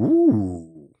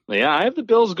 Ooh. Yeah, I have the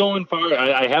Bills going far.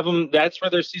 I have them. That's where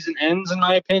their season ends, in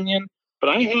my opinion. But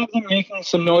I have them making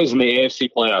some noise in the AFC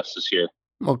playoffs this year.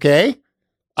 Okay.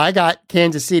 I got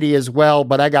Kansas City as well,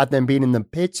 but I got them beating the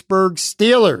Pittsburgh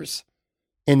Steelers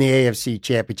in the AFC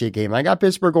Championship game. I got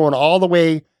Pittsburgh going all the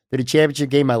way to the championship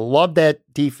game. I love that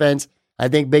defense. I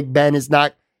think Big Ben is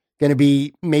not going to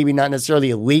be, maybe not necessarily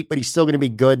elite, but he's still going to be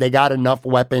good. They got enough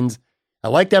weapons. I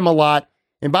like them a lot.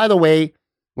 And by the way,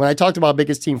 when I talked about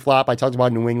biggest team flop, I talked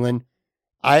about New England.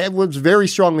 I was very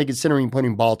strongly considering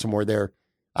putting Baltimore there.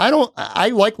 I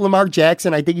like Lamar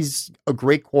Jackson. I think he's a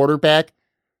great quarterback,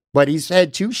 but he's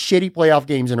had two shitty playoff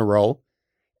games in a row.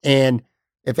 And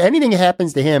if anything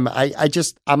happens to him,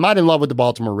 I'm not in love with the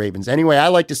Baltimore Ravens. Anyway, I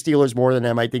like the Steelers more than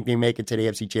them. I think they make it to the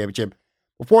AFC Championship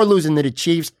before losing to the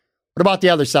Chiefs. What about the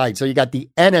other side? So you got the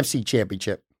NFC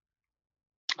Championship.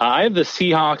 I have the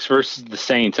Seahawks versus the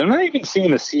Saints. I'm not even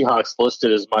seeing the Seahawks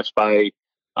listed as much by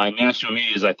national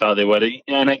media as I thought they would.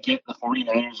 And I get the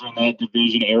 49ers are in that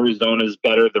division. Arizona is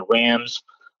better. The Rams.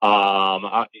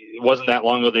 It wasn't that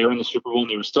long ago they were in the Super Bowl and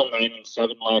they were still 9-7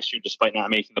 last year despite not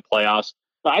making the playoffs.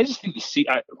 But I just think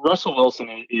Russell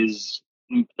Wilson is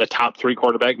the top 3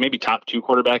 quarterback, maybe top 2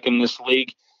 quarterback in this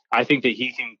league. I think that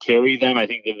he can carry them. I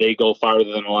think that they go farther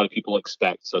than a lot of people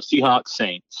expect. So Seahawks,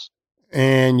 Saints.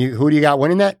 And who do you got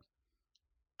winning that?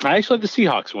 I actually have the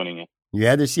Seahawks winning it. You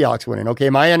had the Seahawks winning. Okay,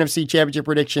 my NFC Championship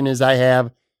prediction is I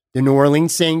have the New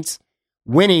Orleans Saints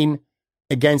winning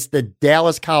against the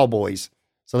Dallas Cowboys.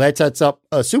 So that sets up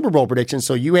a Super Bowl prediction.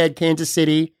 So you had Kansas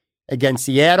City against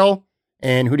Seattle.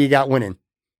 And who do you got winning?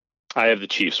 I have the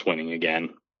Chiefs winning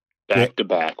again, back to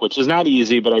back, which is not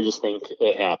easy, but I just think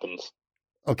it happens.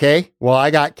 Okay, well,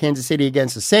 I got Kansas City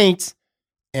against the Saints.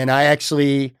 And I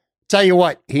actually, tell you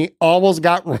what, he almost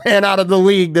got ran out of the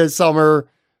league this summer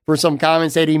for some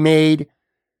comments that he made.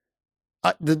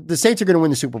 The Saints are going to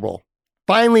win the Super Bowl.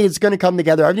 Finally, it's going to come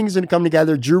together. Everything's going to come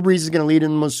together. Drew Brees is going to lead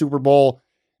in the Super Bowl.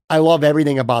 I love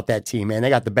everything about that team, man. They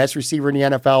got the best receiver in the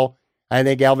NFL. I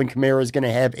think Alvin Kamara is going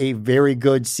to have a very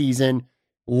good season.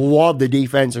 Love the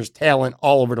defense. There's talent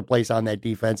all over the place on that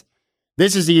defense.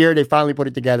 This is the year they finally put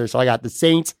it together. So I got the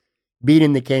Saints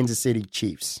beating the Kansas City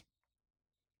Chiefs.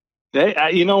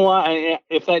 You know what?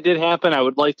 If that did happen, I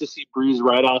would like to see Breeze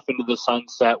ride off into the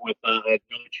sunset with another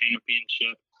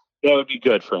championship. That would be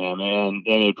good for him, and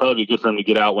it'd probably be good for him to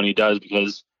get out when he does,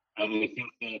 because I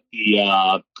think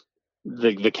that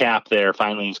the cap there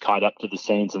finally is caught up to the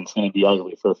Saints, and it's going to be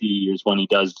ugly for a few years when he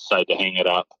does decide to hang it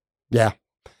up. Yeah.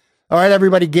 All right,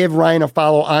 everybody, give Ryan a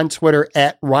follow on Twitter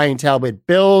at Ryan Talbot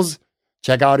Bills.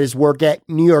 Check out his work at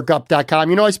NewYorkUp.com.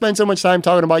 You know, I spend so much time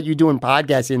talking about you doing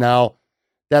podcasting now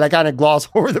that I kind of gloss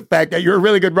over the fact that you're a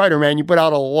really good writer, man. You put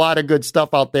out a lot of good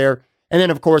stuff out there. And then,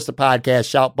 of course, the podcast,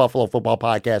 Shout Buffalo Football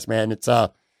Podcast, man. It's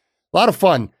a lot of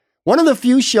fun. One of the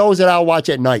few shows that I'll watch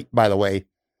at night, by the way.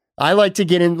 I like to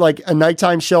get in like a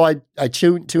nighttime show. I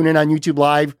tune in on YouTube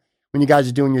Live when you guys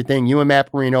are doing your thing. You and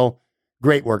Matt Perino,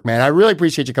 great work, man. I really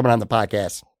appreciate you coming on the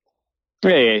podcast.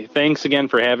 Hey, thanks again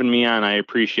for having me on. I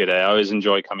appreciate it. I always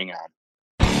enjoy coming on.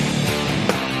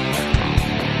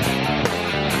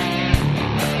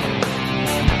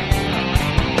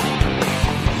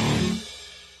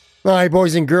 All right,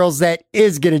 boys and girls, that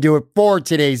is going to do it for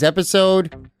today's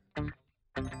episode.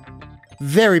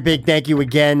 Very big thank you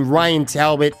again, Ryan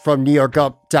Talbot from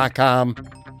NewYorkUp.com.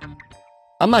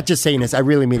 I'm not just saying this, I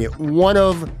really mean it. One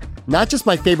of, not just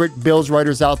my favorite Bills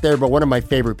writers out there, but one of my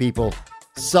favorite people.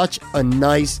 Such a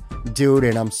nice dude,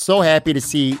 and I'm so happy to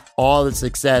see all the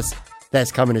success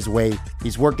that's coming his way.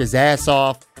 He's worked his ass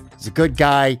off. He's a good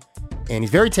guy, and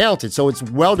he's very talented, so it's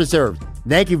well-deserved.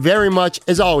 Thank you very much,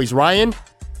 as always, Ryan.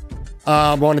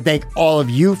 I want to thank all of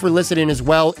you for listening as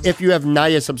well. If you have not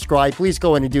yet subscribed, please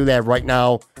go in and do that right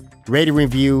now. Rate and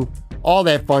review, all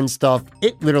that fun stuff.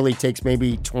 It literally takes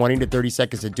maybe 20 to 30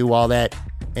 seconds to do all that,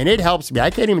 and it helps me.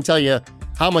 I can't even tell you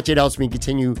how much it helps me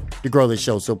continue to grow this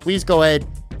show. So please go ahead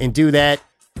and do that.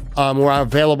 We're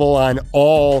available on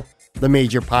all the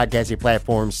major podcasting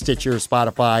platforms, Stitcher,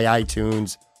 Spotify,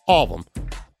 iTunes, all of them.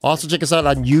 Also, check us out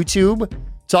on YouTube,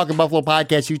 Talking Buffalo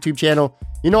Podcast YouTube channel.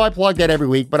 You know I plug that every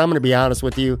week, but I'm going to be honest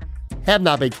with you. Have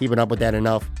not been keeping up with that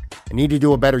enough. I need to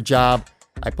do a better job.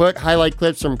 I put highlight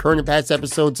clips from current and past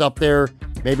episodes up there.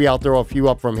 Maybe I'll throw a few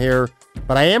up from here.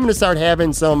 But I am going to start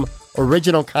having some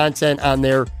original content on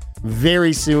there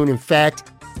very soon. In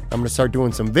fact, I'm going to start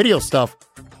doing some video stuff,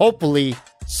 hopefully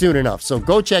soon enough. So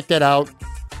go check that out.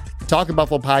 Talking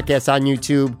Buffalo Podcast on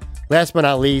YouTube. Last but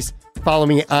not least, follow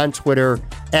me on Twitter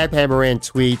at Pamaran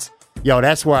Tweets. Yo,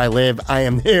 that's where I live. I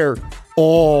am there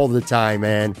all the time,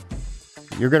 man.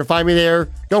 You're going to find me there.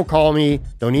 Don't call me.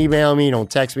 Don't email me. Don't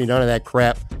text me. None of that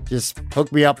crap. Just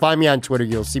hook me up. Find me on Twitter.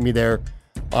 You'll see me there.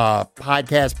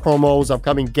 Podcast promos,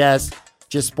 upcoming guests,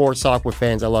 just sports talk with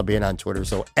fans. I love being on Twitter.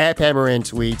 So at Pamaran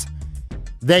Tweets.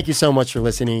 Thank you so much for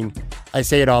listening. I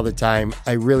say it all the time.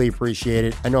 I really appreciate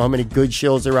it. I know how many good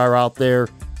shows there are out there.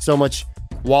 So much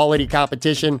quality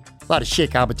competition. A lot of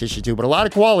shit competition too, but a lot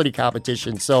of quality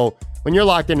competition. So when you're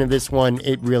locked into this one,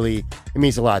 it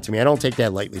means a lot to me. I don't take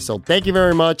that lightly. So thank you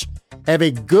very much. Have a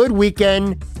good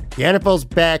weekend. The NFL's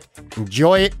back.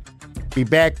 Enjoy it. Be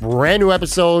back. Brand new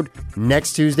episode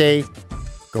next Tuesday.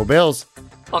 Go Bills.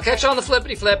 I'll catch you on the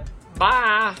flippity flip.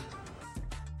 Bye.